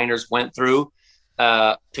that the Niners went through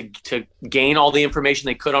to gain all the information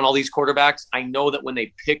they could on all these quarterbacks. I know that when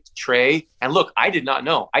they picked Trey, and look, I did not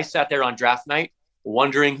know. I sat there on draft night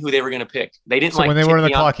wondering who they were going to pick. They didn't So when they were on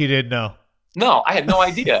the clock, you didn't know? No, I had no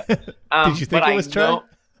idea. Did you think it was Trey?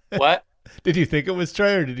 What? Did you think it was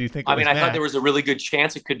Trey, or did you think it was I Mac? thought there was a really good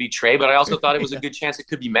chance it could be Trey, but I also thought it was a good chance it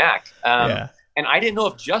could be Mac. And I didn't know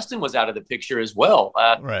if Justin was out of the picture as well,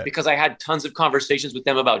 because I had tons of conversations with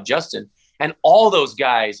them about Justin. And all those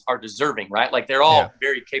guys are deserving, right? Like, they're all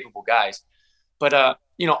very capable guys. But,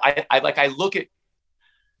 I look at,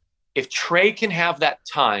 if Trey can have that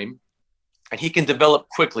time and he can develop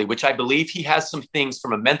quickly, which I believe he has some things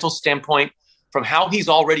from a mental standpoint, from how he's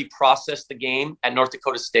already processed the game at North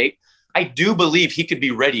Dakota State, I do believe he could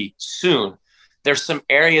be ready soon. There's some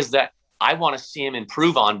areas that I want to see him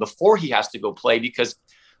improve on before he has to go play, because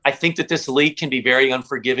I think that this league can be very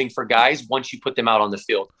unforgiving for guys once you put them out on the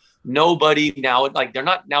field. Nobody now, like, they're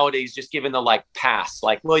not nowadays just given the pass,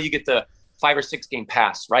 well, you get the 5 or 6 game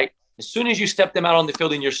pass, right? As soon as you step them out on the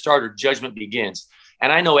field in your starter, judgment begins.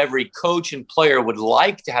 And I know every coach and player would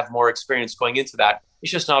like to have more experience going into that.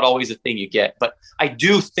 It's just not always a thing you get. But I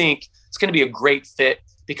do think it's going to be a great fit,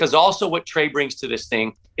 because also what Trey brings to this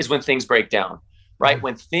thing is when things break down, right? Mm-hmm.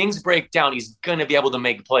 When things break down, he's going to be able to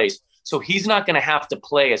make plays. So he's not going to have to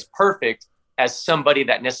play as perfect as somebody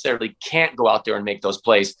that necessarily can't go out there and make those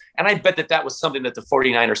plays. And I bet that was something that the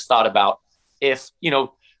 49ers thought about. If,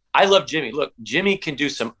 I love Jimmy. Look, Jimmy can do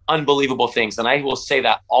some unbelievable things, and I will say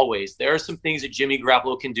that always. There are some things that Jimmy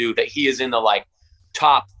Garoppolo can do that he is in the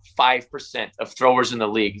top 5% of throwers in the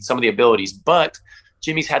league, some of the abilities. But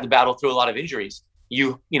Jimmy's had to battle through a lot of injuries.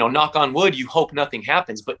 You knock on wood, you hope nothing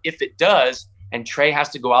happens. But if it does, and Trey has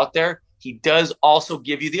to go out there, he does also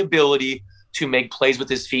give you the ability to make plays with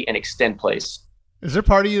his feet and extend plays. Is there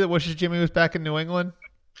part of you that wishes Jimmy was back in New England?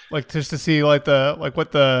 Just to see what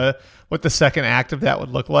the second act of that would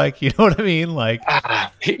look like, you know what I mean?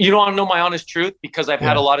 You want to know my honest truth, because I've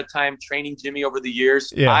had a lot of time training Jimmy over the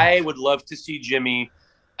years. Yeah. I would love to see Jimmy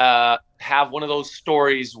have one of those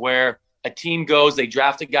stories where a team goes, they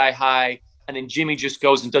draft a guy high, and then Jimmy just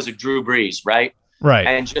goes and does a Drew Brees, right? Right.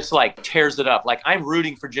 And just tears it up. I'm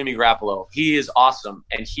rooting for Jimmy Garoppolo. He is awesome,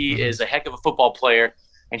 and he is a heck of a football player,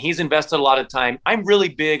 and he's invested a lot of time. I'm really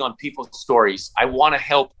big on people's stories. I want to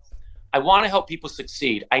help people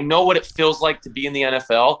succeed. I know what it feels like to be in the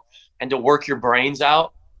NFL and to work your brains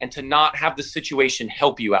out and to not have the situation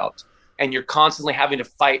help you out. And you're constantly having to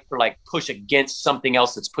fight or push against something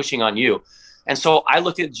else that's pushing on you. And so I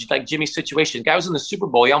look at Jimmy's situation. The guy was in the Super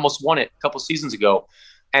Bowl. He almost won it a couple seasons ago.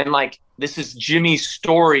 And this is Jimmy's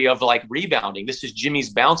story of rebounding. This is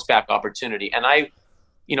Jimmy's bounce back opportunity. And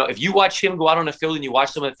if you watch him go out on the field and you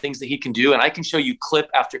watch some of the things that he can do, and I can show you clip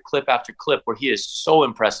after clip after clip where he is so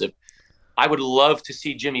impressive. I would love to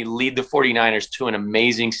see Jimmy lead the 49ers to an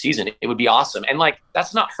amazing season. It would be awesome. And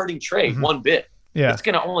that's not hurting Trey one bit. Yeah. It's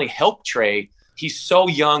going to only help Trey. He's so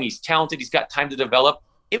young. He's talented. He's got time to develop.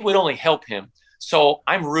 It would only help him. So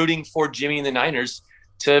I'm rooting for Jimmy and the Niners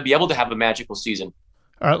to be able to have a magical season.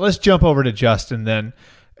 All right, let's jump over to Justin then.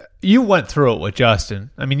 You went through it with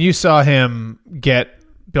Justin. I mean, you saw him get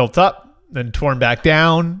built up, then torn back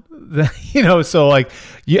down. So I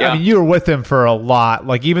mean, you were with him for a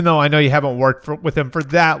lot. Even though I know you haven't worked with him for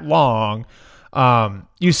that long,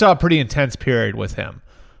 you saw a pretty intense period with him.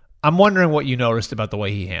 I'm wondering what you noticed about the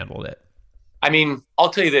way he handled it. I mean,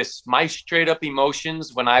 I'll tell you this. My straight up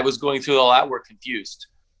emotions when I was going through all that were confused.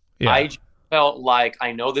 Yeah. I felt like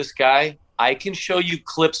I know this guy. I can show you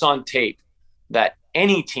clips on tape that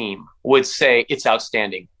any team would say it's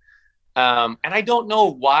outstanding. And I don't know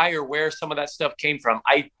why or where some of that stuff came from.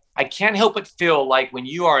 I can't help but feel like when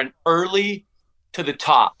you are an early to the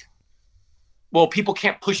top, well, people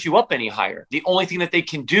can't push you up any higher. The only thing that they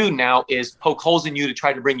can do now is poke holes in you to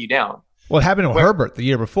try to bring you down. Well, it happened to Herbert the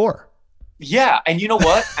year before. Yeah. And you know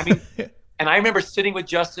what? I mean, and I remember sitting with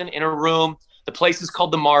Justin in a room. The place is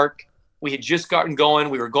called The Mark. We had just gotten going.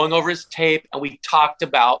 We were going over his tape, and we talked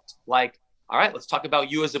about all right, let's talk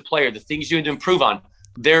about you as a player, the things you need to improve on.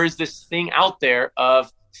 There is this thing out there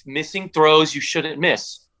of missing throws you shouldn't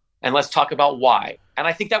miss. And let's talk about why. And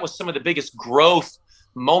I think that was some of the biggest growth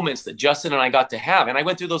moments that Justin and I got to have. And I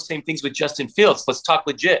went through those same things with Justin Fields. Let's talk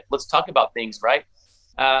legit. Let's talk about things, right?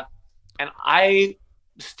 And I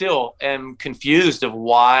still am confused of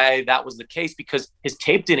why that was the case, because his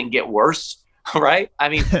tape didn't get worse, right? I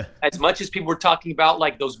mean, as much as people were talking about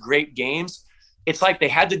those great games, it's they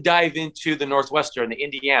had to dive into the Northwestern, the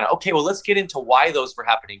Indiana. Okay, well, let's get into why those were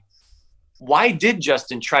happening. Why did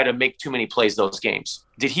Justin try to make too many plays those games?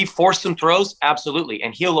 Did he force some throws? Absolutely.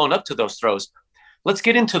 And he'll own up to those throws. Let's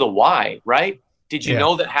get into the why, right? Did you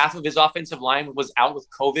know that half of his offensive line was out with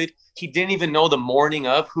COVID? He didn't even know the morning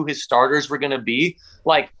of who his starters were going to be.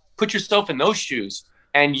 Like, put yourself in those shoes.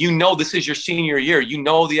 And this is your senior year. You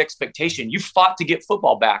know the expectation. You fought to get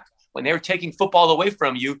football back when they were taking football away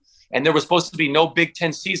from you and there was supposed to be no Big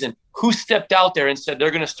Ten season. Who stepped out there and said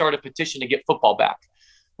they're going to start a petition to get football back,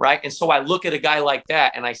 right? And so I look at a guy like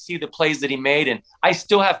that and I see the plays that he made, and I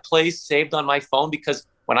still have plays saved on my phone because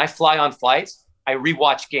when I fly on flights, I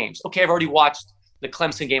rewatch games. Okay, I've already watched the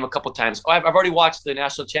Clemson game a couple times. I've already watched the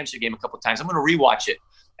national championship game a couple times. I'm going to rewatch it.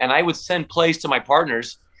 And I would send plays to my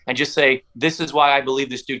partners and just say, this is why I believe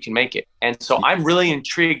this dude can make it. And so I'm really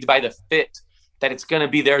intrigued by the fit that it's going to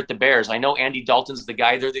be there at the Bears. I know Andy Dalton's the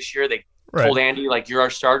guy there this year. They told Andy, like, you're our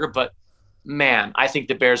starter. But, man, I think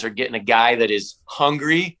the Bears are getting a guy that is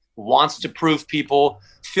hungry, wants to prove people,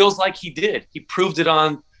 feels like he did. He proved it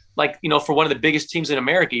on, like, for one of the biggest teams in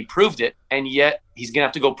America. He proved it, and yet he's going to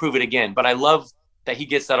have to go prove it again. But I love that he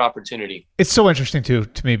gets that opportunity. It's so interesting, too,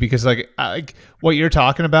 to me, because, like what you're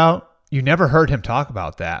talking about, you never heard him talk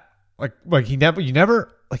about that. Like you never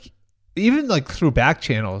even like through back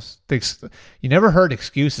channels, you never heard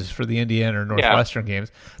excuses for the Indiana or Northwestern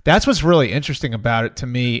games. That's what's really interesting about it to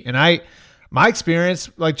me. And my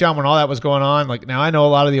experience, like, John, when all that was going on, like, now I know a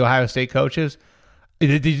lot of the Ohio State coaches.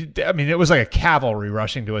 It was like a cavalry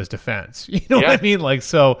rushing to his defense. You know what I mean? Like,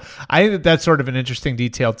 so I think that's sort of an interesting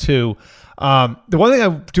detail too. The one thing I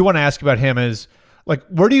do want to ask about him is, like,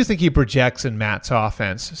 where do you think he projects in Matt's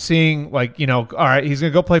offense? Seeing, like, all right, he's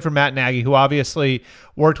going to go play for Matt Nagy, who obviously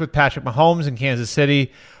worked with Patrick Mahomes in Kansas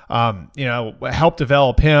City, helped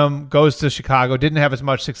develop him, goes to Chicago, didn't have as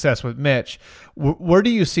much success with Mitch. Where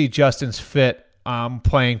do you see Justin's fit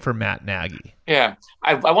playing for Matt Nagy? Yeah,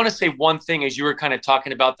 I want to say one thing as you were kind of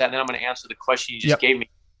talking about that, and then I'm going to answer the question you just gave me.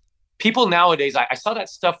 People nowadays, I saw that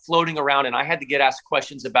stuff floating around, and I had to get asked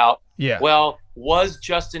questions about, well, was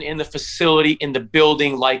Justin in the facility, in the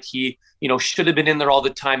building, like he, should have been in there all the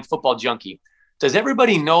time, football junkie? Does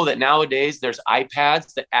everybody know that nowadays there's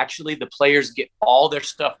iPads that actually the players get all their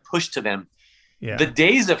stuff pushed to them? Yeah. The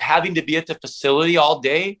days of having to be at the facility all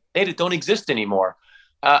day, they don't exist anymore.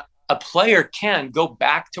 A player can go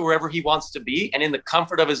back to wherever he wants to be, and in the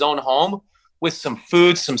comfort of his own home with some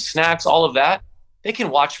food, some snacks, all of that, they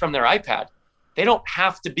can watch from their iPad. They don't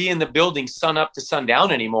have to be in the building sun up to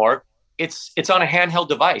sundown anymore. It's on a handheld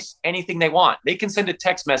device, anything they want. They can send a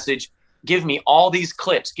text message, give me all these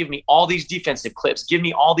clips, give me all these defensive clips, give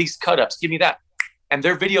me all these cut-ups, give me that. And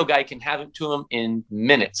their video guy can have it to them in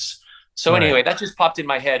minutes. So anyway, that just popped in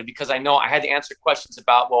my head because I know I had to answer questions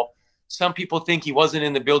about, well, some people think he wasn't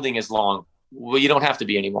in the building as long. Well, you don't have to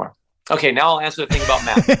be anymore. Okay, now I'll answer the thing about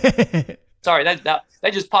Matt. Sorry, that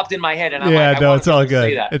just popped in my head, and it's all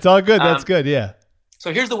good. It's all good. That's good. Yeah.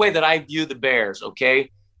 So here's the way that I view the Bears.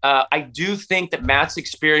 Okay, I do think that Matt's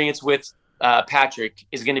experience with Patrick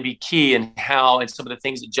is going to be key in how and some of the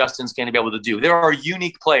things that Justin's going to be able to do. There are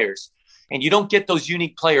unique players, and you don't get those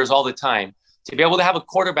unique players all the time. To be able to have a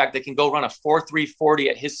quarterback that can go run a 4.3 40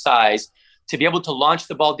 at his size, to be able to launch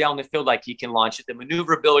the ball down the field like he can launch it, the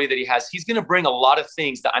maneuverability that he has, he's going to bring a lot of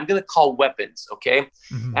things that I'm going to call weapons, okay?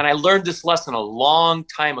 Mm-hmm. And I learned this lesson a long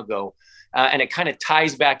time ago, and it kind of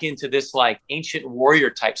ties back into this like ancient warrior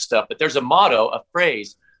type stuff. But there's a motto, a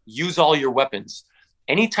phrase, use all your weapons.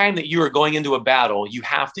 Anytime that you are going into a battle, you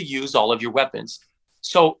have to use all of your weapons.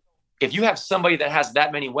 So if you have somebody that has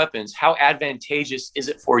that many weapons, how advantageous is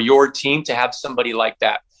it for your team to have somebody like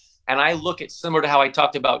that? And I look at, similar to how I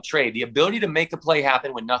talked about Trey, the ability to make a play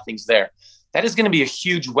happen when nothing's there. That is going to be a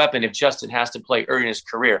huge weapon if Justin has to play early in his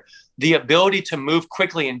career. The ability to move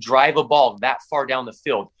quickly and drive a ball that far down the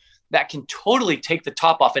field, that can totally take the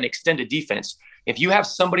top off and extend a defense. If you have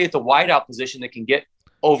somebody at the wideout position that can get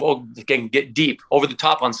deep over the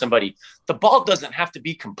top on somebody, the ball doesn't have to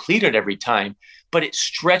be completed every time, but it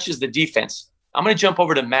stretches the defense. I'm going to jump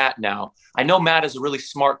over to Matt now. I know Matt is a really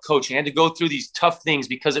smart coach. He had to go through these tough things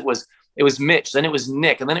because it was Mitch, then it was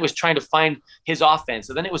Nick, and then it was trying to find his offense,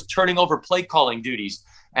 and then it was turning over play calling duties,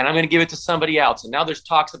 and I'm going to give it to somebody else. And now there's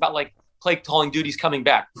talks about like play calling duties coming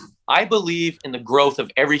back. I believe in the growth of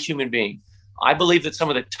every human being. I believe that some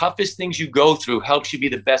of the toughest things you go through helps you be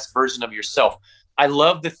the best version of yourself. I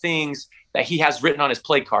love the things that he has written on his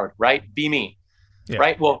play card, right? Be me,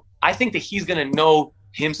 right? Well, I think that he's going to know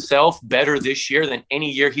himself better this year than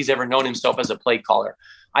any year he's ever known himself as a play caller.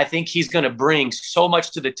 I think he's going to bring so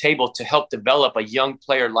much to the table to help develop a young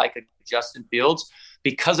player like a Justin Fields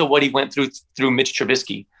because of what he went through Mitch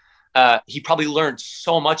Trubisky. He probably learned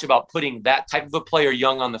so much about putting that type of a player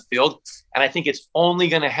young on the field. And I think it's only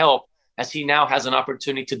going to help as he now has an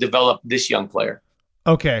opportunity to develop this young player.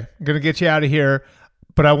 Okay, I'm going to get you out of here,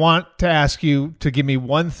 but I want to ask you to give me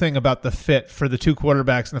one thing about the fit for the two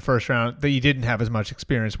quarterbacks in the first round that you didn't have as much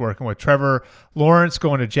experience working with. Trevor Lawrence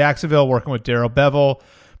going to Jacksonville, working with Darrell Bevel,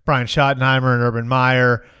 Brian Schottenheimer and Urban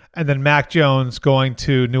Meyer, and then Mac Jones going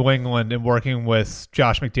to New England and working with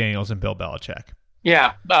Josh McDaniels and Bill Belichick.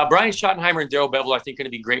 Yeah, Brian Schottenheimer and Darrell Bevel, I think, going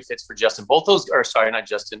to be great fits for Justin. Both those, or sorry, not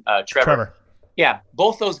Justin, Trevor. Yeah,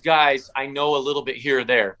 both those guys I know a little bit here or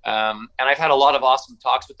there. And I've had a lot of awesome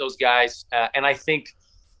talks with those guys. And I think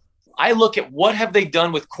I look at what have they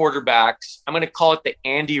done with quarterbacks. I'm going to call it the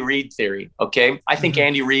Andy Reid theory, okay? I think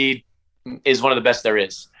Andy Reid is one of the best there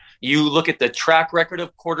is. You look at the track record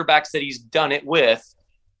of quarterbacks that he's done it with,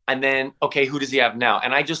 and then, okay, who does he have now?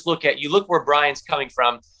 And I just look where Brian's coming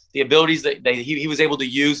from, the abilities that he was able to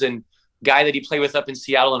use, and guy that he played with up in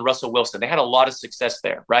Seattle and Russell Wilson. They had a lot of success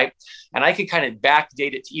there, right? And I could kind of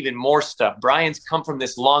backdate it to even more stuff. Brian's come from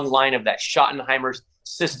this long line of that Schottenheimer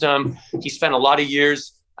system. He spent a lot of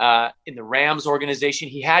years in the Rams organization.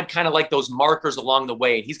 He had kind of like those markers along the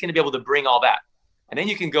way, and he's going to be able to bring all that. And then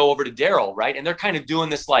you can go over to Darrell, right? And they're kind of doing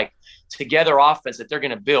this like together offense that they're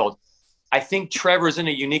going to build. I think Trevor's in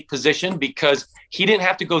a unique position because he didn't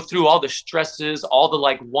have to go through all the stresses, all the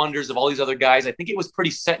like wonders of all these other guys. I think it was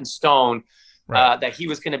pretty set in stone that he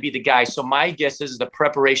was going to be the guy. So my guess is the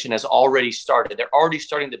preparation has already started. They're already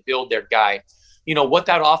starting to build their guy. You know, what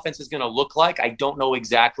that offense is going to look like, I don't know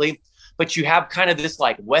exactly. But you have kind of this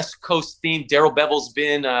like West Coast theme. Darrell Bevel's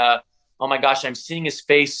been, oh my gosh, I'm seeing his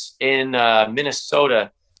face in Minnesota.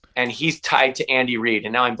 And he's tied to Andy Reid,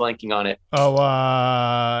 and now I'm blanking on it.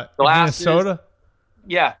 Oh, Minnesota?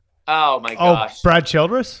 Yeah. Oh, my gosh. Oh, Brad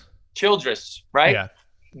Childress? Childress, right? Yeah.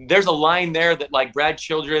 There's a line there that, like, Brad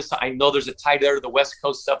Childress, I know there's a tie there to the West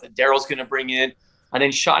Coast stuff that Darrell's going to bring in. And then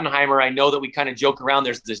Schottenheimer, I know that we kind of joke around.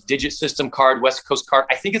 There's this digit system card, West Coast card.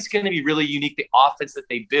 I think it's going to be really unique, the offense that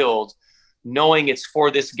they build, knowing it's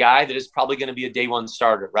for this guy that is probably going to be a day one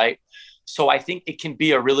starter, right? So I think it can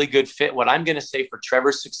be a really good fit. What I'm going to say for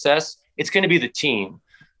Trevor's success, it's going to be the team,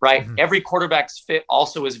 right? Mm-hmm. Every quarterback's fit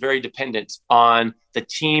also is very dependent on the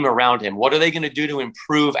team around him. What are they going to do to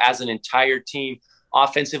improve as an entire team,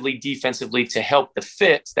 offensively, defensively, to help the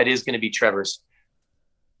fit that is going to be Trevor's?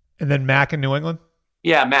 And then Mac in New England?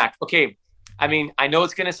 Yeah, Mac. Okay. I mean, I know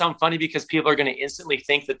it's going to sound funny because people are going to instantly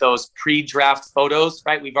think that those pre-draft photos,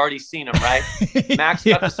 right? We've already seen them, right? Mac's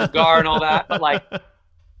got the cigar and all that, but like,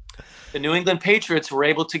 the New England Patriots were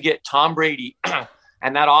able to get Tom Brady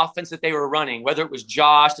and that offense that they were running, whether it was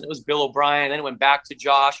Josh and it was Bill O'Brien, then it went back to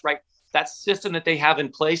Josh, right? That system that they have in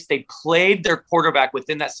place, they played their quarterback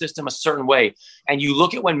within that system a certain way. And you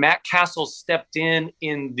look at when Matt Castle stepped in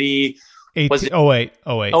the 08.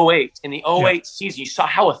 In the 08 season, you saw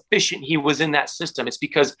how efficient he was in that system. It's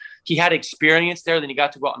because he had experience there, then he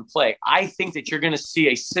got to go out and play. I think that you're going to see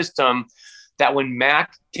a system that when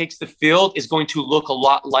Mac takes the field is going to look a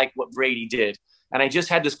lot like what Brady did. And I just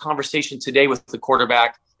had this conversation today with the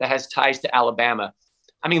quarterback that has ties to Alabama.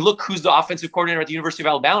 I mean, look who's the offensive coordinator at the University of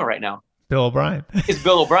Alabama right now. Bill O'Brien. It's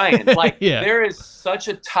Bill O'Brien. Like, there is such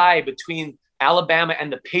a tie between Alabama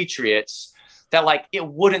and the Patriots that, like, it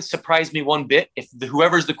wouldn't surprise me one bit if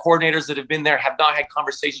whoever's the coordinators that have been there have not had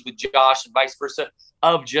conversations with Josh and vice versa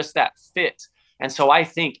of just that fit. And so I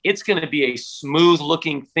think it's going to be a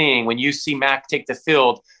smooth-looking thing when you see Mac take the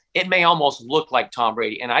field. It may almost look like Tom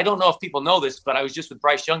Brady. And I don't know if people know this, but I was just with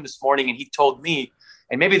Bryce Young this morning, and he told me,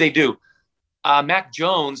 and maybe they do, Mac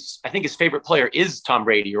Jones, I think his favorite player is Tom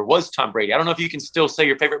Brady or was Tom Brady. I don't know if you can still say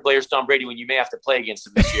your favorite player is Tom Brady when you may have to play against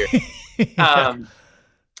him this year.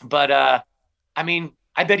 I mean,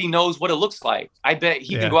 I bet he knows what it looks like. I bet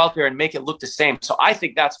he can go out there and make it look the same. So I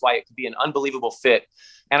think that's why it could be an unbelievable fit.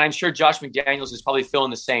 And I'm sure Josh McDaniels is probably feeling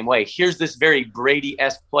the same way. Here's this very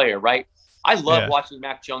Brady-esque player, right? I love watching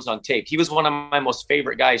Mac Jones on tape. He was one of my most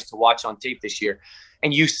favorite guys to watch on tape this year.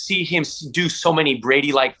 And you see him do so many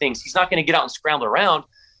Brady-like things. He's not going to get out and scramble around.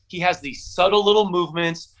 He has these subtle little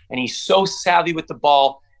movements, and he's so savvy with the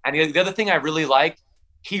ball. And the other thing I really like,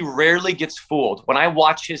 he rarely gets fooled. When I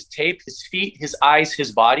watch his tape, his feet, his eyes,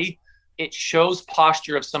 his body, it shows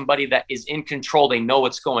posture of somebody that is in control. They know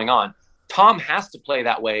what's going on. Tom has to play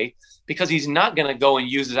that way because he's not going to go and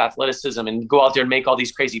use his athleticism and go out there and make all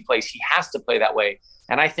these crazy plays. He has to play that way.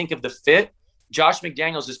 And I think of the fit, Josh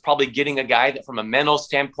McDaniels is probably getting a guy that from a mental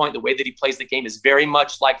standpoint, the way that he plays the game is very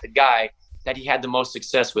much like the guy that he had the most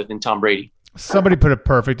success with in Tom Brady. Somebody put it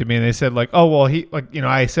perfect to me, and they said, like, oh, well,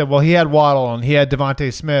 I said, well, he had Waddle and he had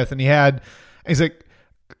Devontae Smith and he's like,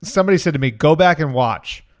 somebody said to me, go back and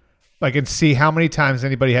watch like, and see how many times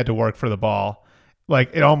anybody had to work for the ball. Like,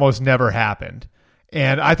 it almost never happened.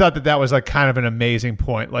 And I thought that was like kind of an amazing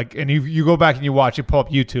point. Like, and you go back and you watch it, pull up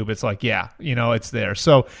YouTube, it's like, yeah, it's there.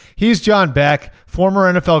 So he's John Beck, former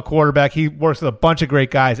NFL quarterback. He works with a bunch of great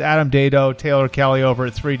guys, Adam Dado, Taylor Kelly over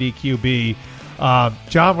at 3DQB.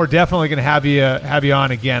 John, we're definitely going to have you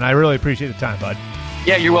on again. I really appreciate the time, bud.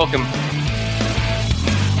 Yeah, you're welcome.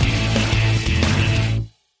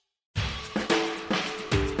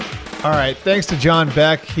 All right, thanks to John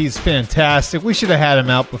Beck. He's fantastic. We should have had him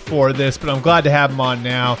out before this, but I'm glad to have him on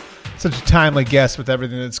now. Such a timely guest with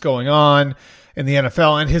everything that's going on in the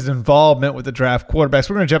NFL and his involvement with the draft quarterbacks.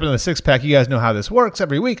 We're going to jump into the six-pack. You guys know how this works.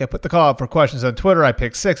 Every week I put the call up for questions on Twitter. I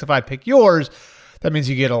pick 6. If I pick yours, that means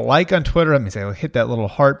you get a like on Twitter. That means I will hit that little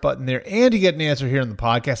heart button there, and you get an answer here on the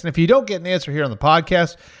podcast. And if you don't get an answer here on the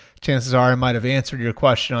podcast, chances are I might have answered your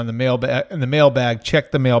question on the mailbag. Check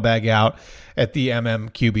the mailbag out at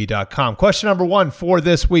themmqb.com. Question number 1 for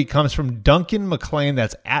this week comes from Duncan McLean.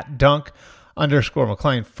 That's at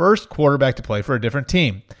Dunk_McLean. First quarterback to play for a different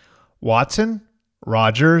team: Watson,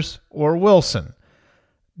 Rodgers, or Wilson?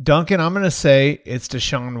 Duncan, I'm going to say it's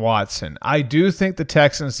Deshaun Watson. I do think the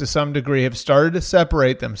Texans, to some degree, have started to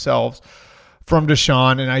separate themselves from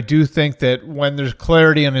Deshaun, and I do think that when there's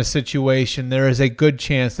clarity on his situation, there is a good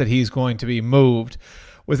chance that he's going to be moved.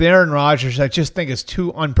 With Aaron Rodgers, I just think it's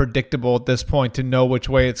too unpredictable at this point to know which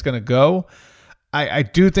way it's going to go. I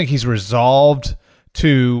do think he's resolved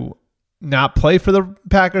to not play for the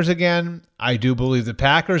Packers again. I do believe the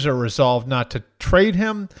Packers are resolved not to trade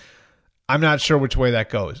him. I'm not sure which way that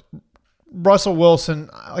goes. Russell Wilson,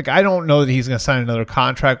 I don't know that he's going to sign another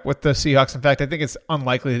contract with the Seahawks. In fact, I think it's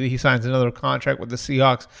unlikely that he signs another contract with the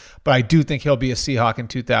Seahawks, but I do think he'll be a Seahawk in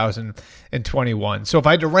 2021. So if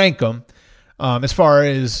I had to rank them, as far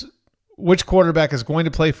as which quarterback is going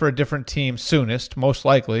to play for a different team soonest, most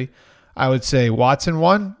likely, I would say Watson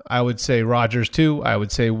 1, I would say Rodgers 2, I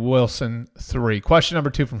would say Wilson 3. Question number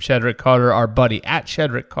 2 from Shedrick Carter, our buddy at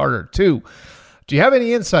Shedrick Carter 2. Do you have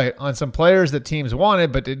any insight on some players that teams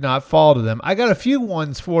wanted but did not fall to them? I got a few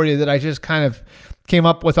ones for you that I just kind of came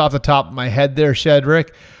up with off the top of my head there, Shedrick.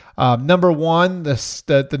 Number 1,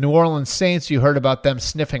 the New Orleans Saints. You heard about them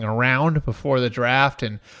sniffing around before the draft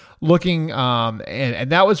and looking,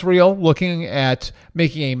 and that was real, looking at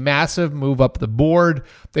making a massive move up the board.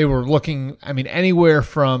 They were looking, anywhere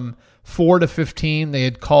from 4 to 15. They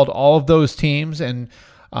had called all of those teams and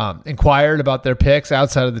inquired about their picks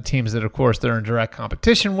outside of the teams that, of course, they're in direct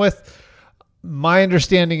competition with. My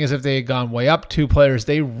understanding is if they had gone way up, 2 players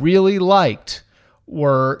they really liked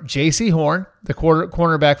were J.C. Horn, the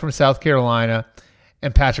cornerback from South Carolina,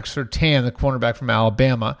 and Patrick Surtain, the cornerback from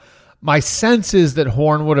Alabama. My sense is that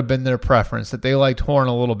Horn would have been their preference, that they liked Horn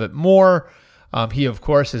a little bit more. He, of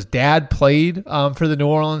course, his dad played for the New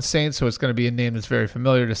Orleans Saints, so it's going to be a name that's very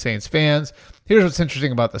familiar to Saints fans. Here's what's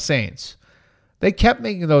interesting about the Saints. They kept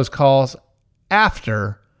making those calls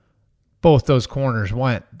after both those corners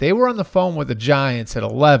went. They were on the phone with the Giants at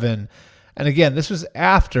 11. And again, this was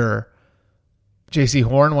after J.C.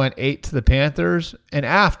 Horn went 8 to the Panthers and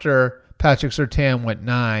after Patrick Surtain went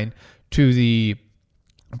 9 to the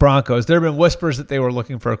Broncos. There have been whispers that they were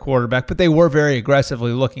looking for a quarterback, but they were very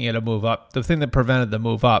aggressively looking at a move up. The thing that prevented the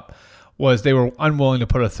move up was they were unwilling to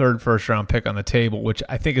put a third first-round pick on the table, which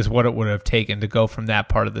I think is what it would have taken to go from that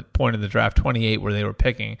part of the point of the draft, 28, where they were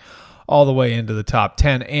picking, all the way into the top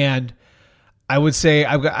 10. And I would say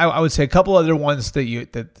a couple other ones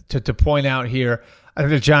to point out here. I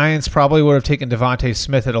think the Giants probably would have taken Devontae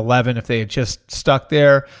Smith at 11 if they had just stuck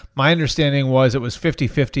there. My understanding was it was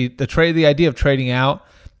 50-50. The idea of trading out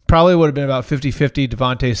probably would have been about 50-50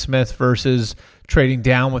 Devontae Smith versus trading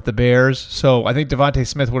down with the Bears. So I think Devontae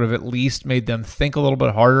Smith would have at least made them think a little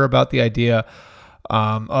bit harder about the idea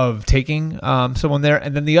of taking someone there.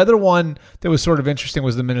 And then the other one that was sort of interesting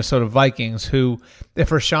was the Minnesota Vikings, who, if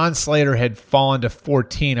Rashawn Slater had fallen to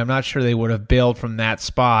 14, I'm not sure they would have bailed from that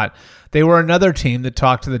spot. They were another team that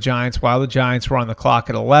talked to the Giants while the Giants were on the clock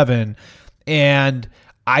at 11. And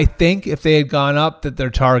I think if they had gone up, that their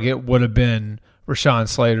target would have been Rashawn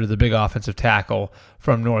Slater, the big offensive tackle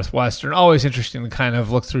from Northwestern. Always interesting to kind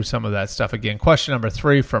of look through some of that stuff again. Question number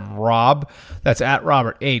 3 from Rob. That's at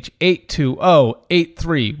Robert H.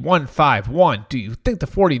 820-83151. Do you think the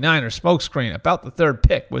 49ers smokescreen about the third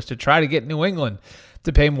pick was to try to get New England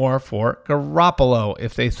to pay more for Garoppolo?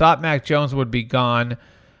 If they thought Mac Jones would be gone,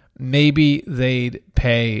 maybe they'd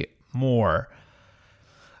pay more.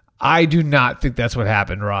 I do not think that's what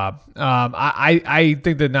happened, Rob. I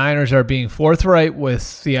think the Niners are being forthright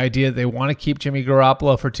with the idea that they want to keep Jimmy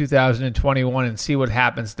Garoppolo for 2021 and see what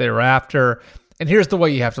happens thereafter. And here's the way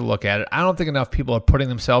you have to look at it. I don't think enough people are putting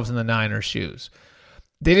themselves in the Niners' shoes.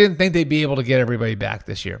 They didn't think they'd be able to get everybody back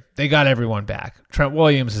this year. They got everyone back. Trent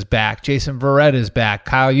Williams is back. Jason Verrett is back.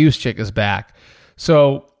 Kyle Juszczyk is back.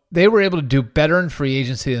 So they were able to do better in free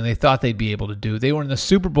agency than they thought they'd be able to do. They were in the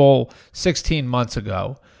Super Bowl 16 months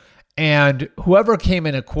ago. And whoever came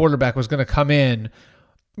in at quarterback was going to come in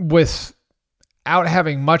without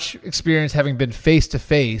having much experience, having been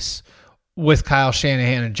face-to-face with Kyle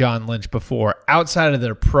Shanahan and John Lynch before. Outside of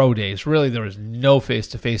their pro days, really there was no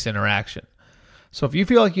face-to-face interaction. So if you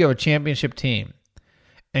feel like you have a championship team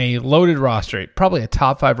and a loaded roster, probably a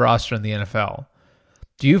top 5 roster in the NFL,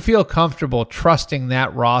 do you feel comfortable trusting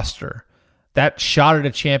that roster, that shot at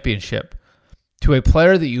a championship, to a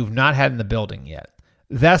player that you've not had in the building yet?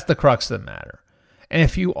 That's the crux of the matter. And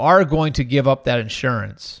if you are going to give up that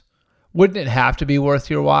insurance, wouldn't it have to be worth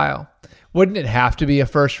your while? Wouldn't it have to be a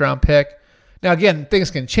first-round pick? Now, again,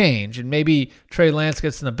 things can change, and maybe Trey Lance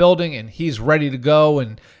gets in the building and he's ready to go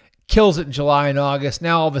and kills it in July and August.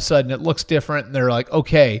 Now, all of a sudden, it looks different, and they're like,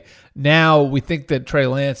 okay, now we think that Trey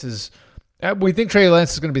Lance is going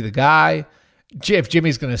to be the guy. If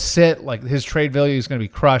Jimmy's going to sit, like his trade value is going to be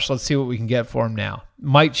crushed. Let's see what we can get for him now.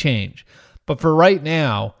 Might change. But for right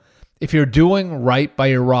now, if you're doing right by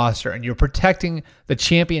your roster and you're protecting the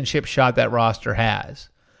championship shot that roster has,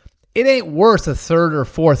 it ain't worth a 3rd or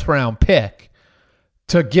 4th round pick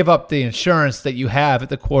to give up the insurance that you have at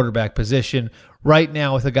the quarterback position right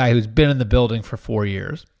now with a guy who's been in the building for 4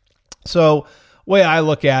 years. So the way I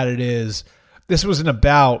look at it is this wasn't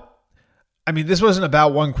about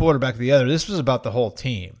one quarterback or the other. This was about the whole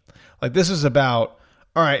team. Like, this is about,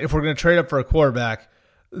 all right, if we're going to trade up for a quarterback,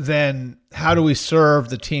 then how do we serve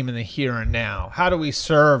the team in the here and now? How do we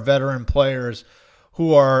serve veteran players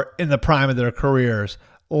who are in the prime of their careers,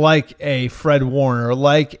 like a Fred Warner,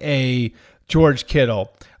 like a George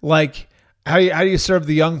Kittle, like how do you serve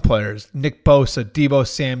the young players, Nick Bosa, Deebo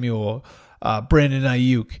Samuel, Brandon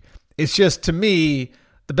Ayuk? It's just, to me,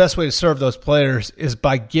 the best way to serve those players is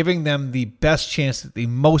by giving them the best chance at the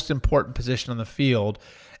most important position on the field.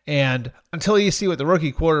 And until you see what the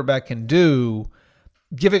rookie quarterback can do,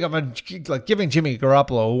 giving Jimmy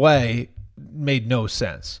Garoppolo away made no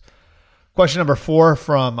sense. Question number 4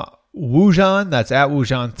 from Wujan, that's at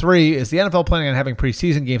Wujan3, is the NFL planning on having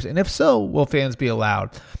preseason games? And if so, will fans be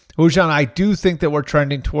allowed? Wujan, I do think that we're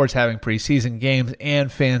trending towards having preseason games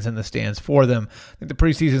and fans in the stands for them. I think the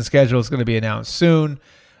preseason schedule is going to be announced soon.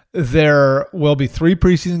 There will be 3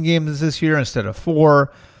 preseason games this year instead of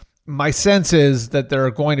 4. My sense is that there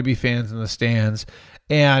are going to be fans in the stands.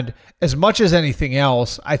 And as much as anything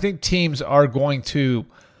else, I think teams are going to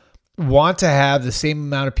want to have the same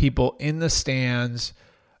amount of people in the stands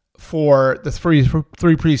for the three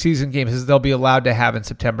preseason games as they'll be allowed to have in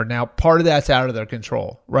September. Now, part of that's out of their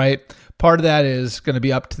control, right? Part of that is going to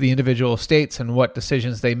be up to the individual states and what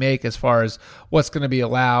decisions they make as far as what's going to be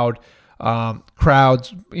allowed,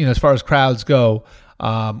 crowds, as far as crowds go,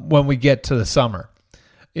 when we get to the summer.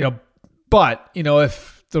 But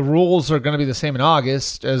if the rules are going to be the same in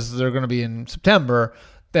August as they're going to be in September,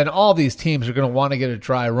 then all these teams are going to want to get a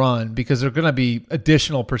dry run because there are going to be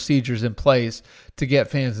additional procedures in place to get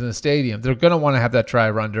fans in the stadium. They're going to want to have that dry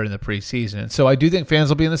run during the preseason. And so I do think fans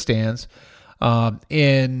will be in the stands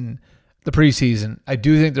in the preseason. I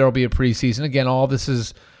do think there will be a preseason. Again, all this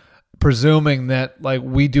is presuming that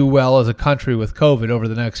we do well as a country with COVID over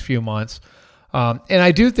the next few months. And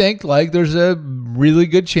I do think there's a really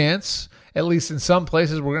good chance, at least in some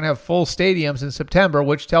places, we're going to have full stadiums in September,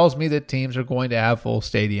 which tells me that teams are going to have full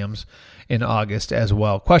stadiums in August as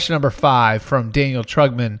well. Question number 5 from Daniel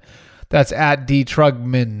Trugman. That's at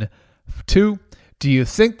DTrugman2. Do you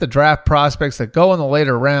think the draft prospects that go in the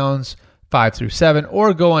later rounds, 5 through 7,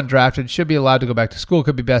 or go undrafted should be allowed to go back to school?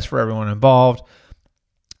 Could be best for everyone involved.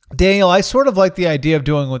 Daniel, I sort of like the idea of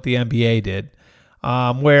doing what the NBA did,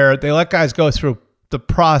 where they let guys go through the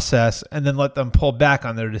process and then let them pull back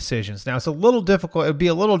on their decisions. Now, it's a little difficult. It would be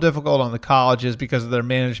a little difficult on the colleges because of their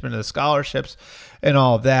management of the scholarships and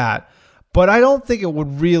all of that. But I don't think it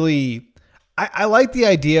would really... I like the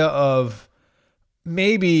idea of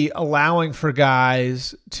maybe allowing for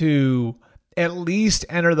guys to at least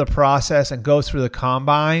enter the process and go through the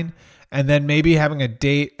combine, and then maybe having a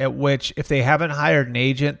date at which, if they haven't hired an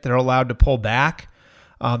agent, they're allowed to pull back.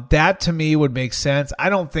 That to me would make sense. I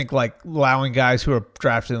don't think allowing guys who are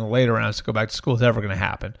drafted in the later rounds to go back to school is ever going to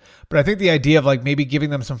happen. But I think the idea of maybe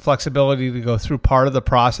giving them some flexibility to go through part of the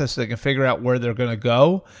process so they can figure out where they're going to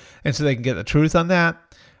go and so they can get the truth on that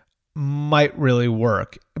might really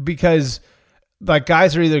work, because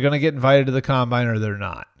guys are either going to get invited to the combine or they're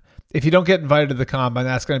not. If you don't get invited to the combine,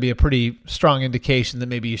 that's going to be a pretty strong indication that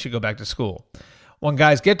maybe you should go back to school. When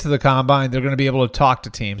guys get to the combine, they're going to be able to talk to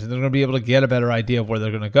teams and they're going to be able to get a better idea of where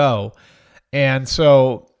they're going to go. And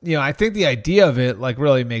so, I think the idea of it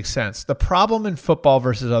really makes sense. The problem in football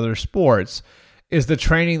versus other sports is the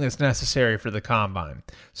training that's necessary for the combine.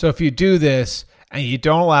 So if you do this and you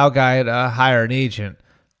don't allow a guy to hire an agent,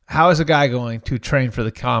 how is a guy going to train for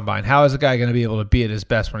the combine? How is a guy going to be able to be at his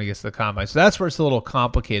best when he gets to the combine? So that's where it's a little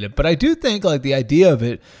complicated. But I do think the idea of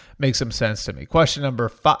it makes some sense to me. Question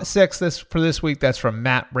number 6 for this week, that's from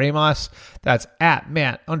Matt Ramos. That's at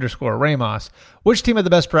Matt_Ramos. Which team had the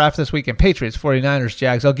best draft this weekend? Patriots, 49ers,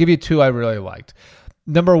 Jags. I'll give you 2 I really liked.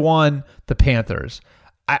 Number 1, the Panthers.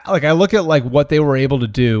 I look at what they were able to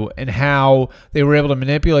do and how they were able to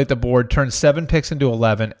manipulate the board, turn 7 picks into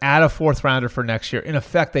 11, add a 4th rounder for next year. In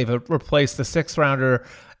effect, they've replaced the 6th rounder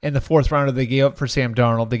and the 4th rounder they gave up for Sam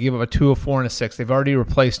Darnold. They gave up a 2, a 4, and a 6. They've already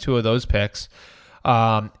replaced 2 of those picks.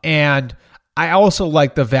 And I also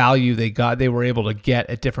like the value they were able to get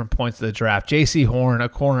at different points of the draft. J.C. Horn, a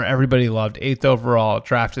corner everybody loved, 8th overall,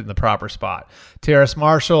 drafted in the proper spot. Terrace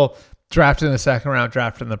Marshall, drafted in the 2nd round,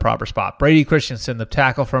 drafted in the proper spot. Brady Christensen, the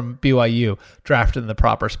tackle from BYU, drafted in the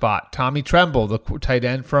proper spot. Tommy Tremble, the tight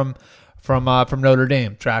end from Notre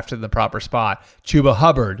Dame, drafted in the proper spot. Chuba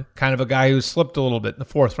Hubbard, kind of a guy who slipped a little bit in the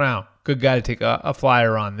 4th round. Good guy to take a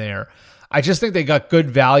flyer on there. I just think they got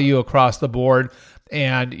good value across the board.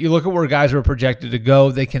 And you look at where guys were projected to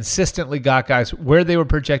go, they consistently got guys where they were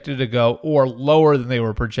projected to go or lower than they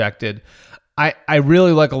were projected. I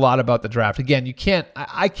really like a lot about the draft. Again,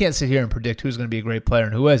 I can't sit here and predict who's going to be a great player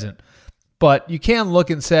and who isn't. But you can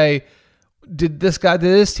look and say, did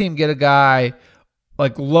this team get a guy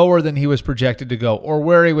lower than he was projected to go or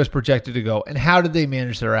where he was projected to go? And how did they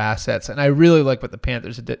manage their assets? And I really like what the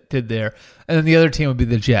Panthers did there. And then the other team would be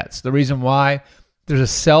the Jets. The reason why, there's a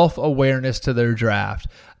self-awareness to their draft.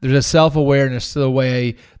 There's a self-awareness to the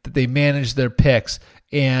way that they manage their picks.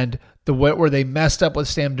 And the way where they messed up with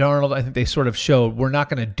Sam Darnold, I think they sort of showed we're not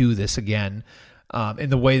going to do this again in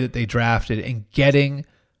the way that they drafted, and getting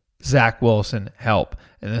Zach Wilson help.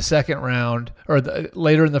 In the 2nd round, or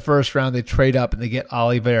later in the 1st round, they trade up and they get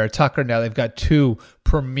Ollie Vera Tucker. Now they've got 2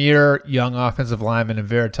 premier young offensive linemen in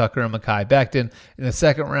Vera Tucker and Mekhi Becton. In the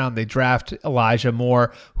 2nd round, they draft Elijah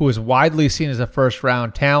Moore, who is widely seen as a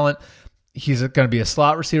 1st-round talent. He's going to be a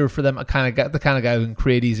slot receiver for them, the kind of guy who can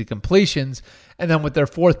create easy completions. And then with their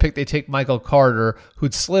 4th pick, they take Michael Carter,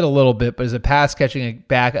 who'd slid a little bit, but is a pass-catching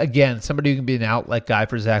back. Again, somebody who can be an outlet guy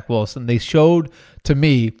for Zach Wilson. They showed, to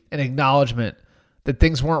me, an acknowledgement that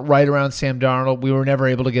things weren't right around Sam Darnold. We were never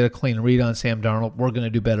able to get a clean read on Sam Darnold. We're going to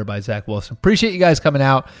do better by Zach Wilson. Appreciate you guys coming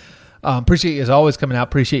out. Appreciate you as always coming out.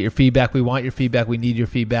 Appreciate your feedback. We want your feedback. We need your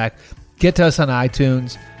feedback. Get to us on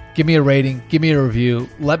iTunes. Give me a rating. Give me a review.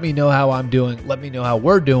 Let me know how I'm doing. Let me know how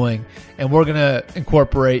we're doing. And we're going to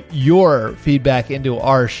incorporate your feedback into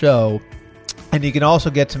our show. And you can also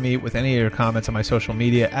get to me with any of your comments on my social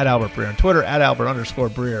media, at Albert Breer on Twitter, at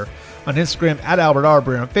Albert_Breer on Instagram, at Albert R.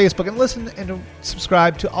 Breer on Facebook. And listen and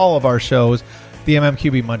subscribe to all of our shows, the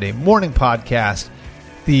MMQB Monday Morning Podcast,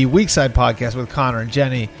 the Weekside Podcast with Connor and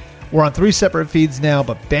Jenny. We're on 3 separate feeds now,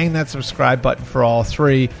 but bang that subscribe button for all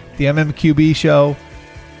 3. The MMQB Show,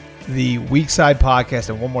 the Weekside Podcast,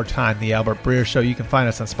 and one more time, the Albert Breer Show. You can find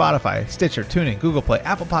us on Spotify, Stitcher, TuneIn, Google Play,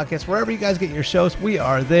 Apple Podcasts, wherever you guys get your shows. We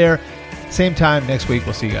are there. Same time next week.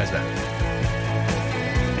 We'll see you guys then.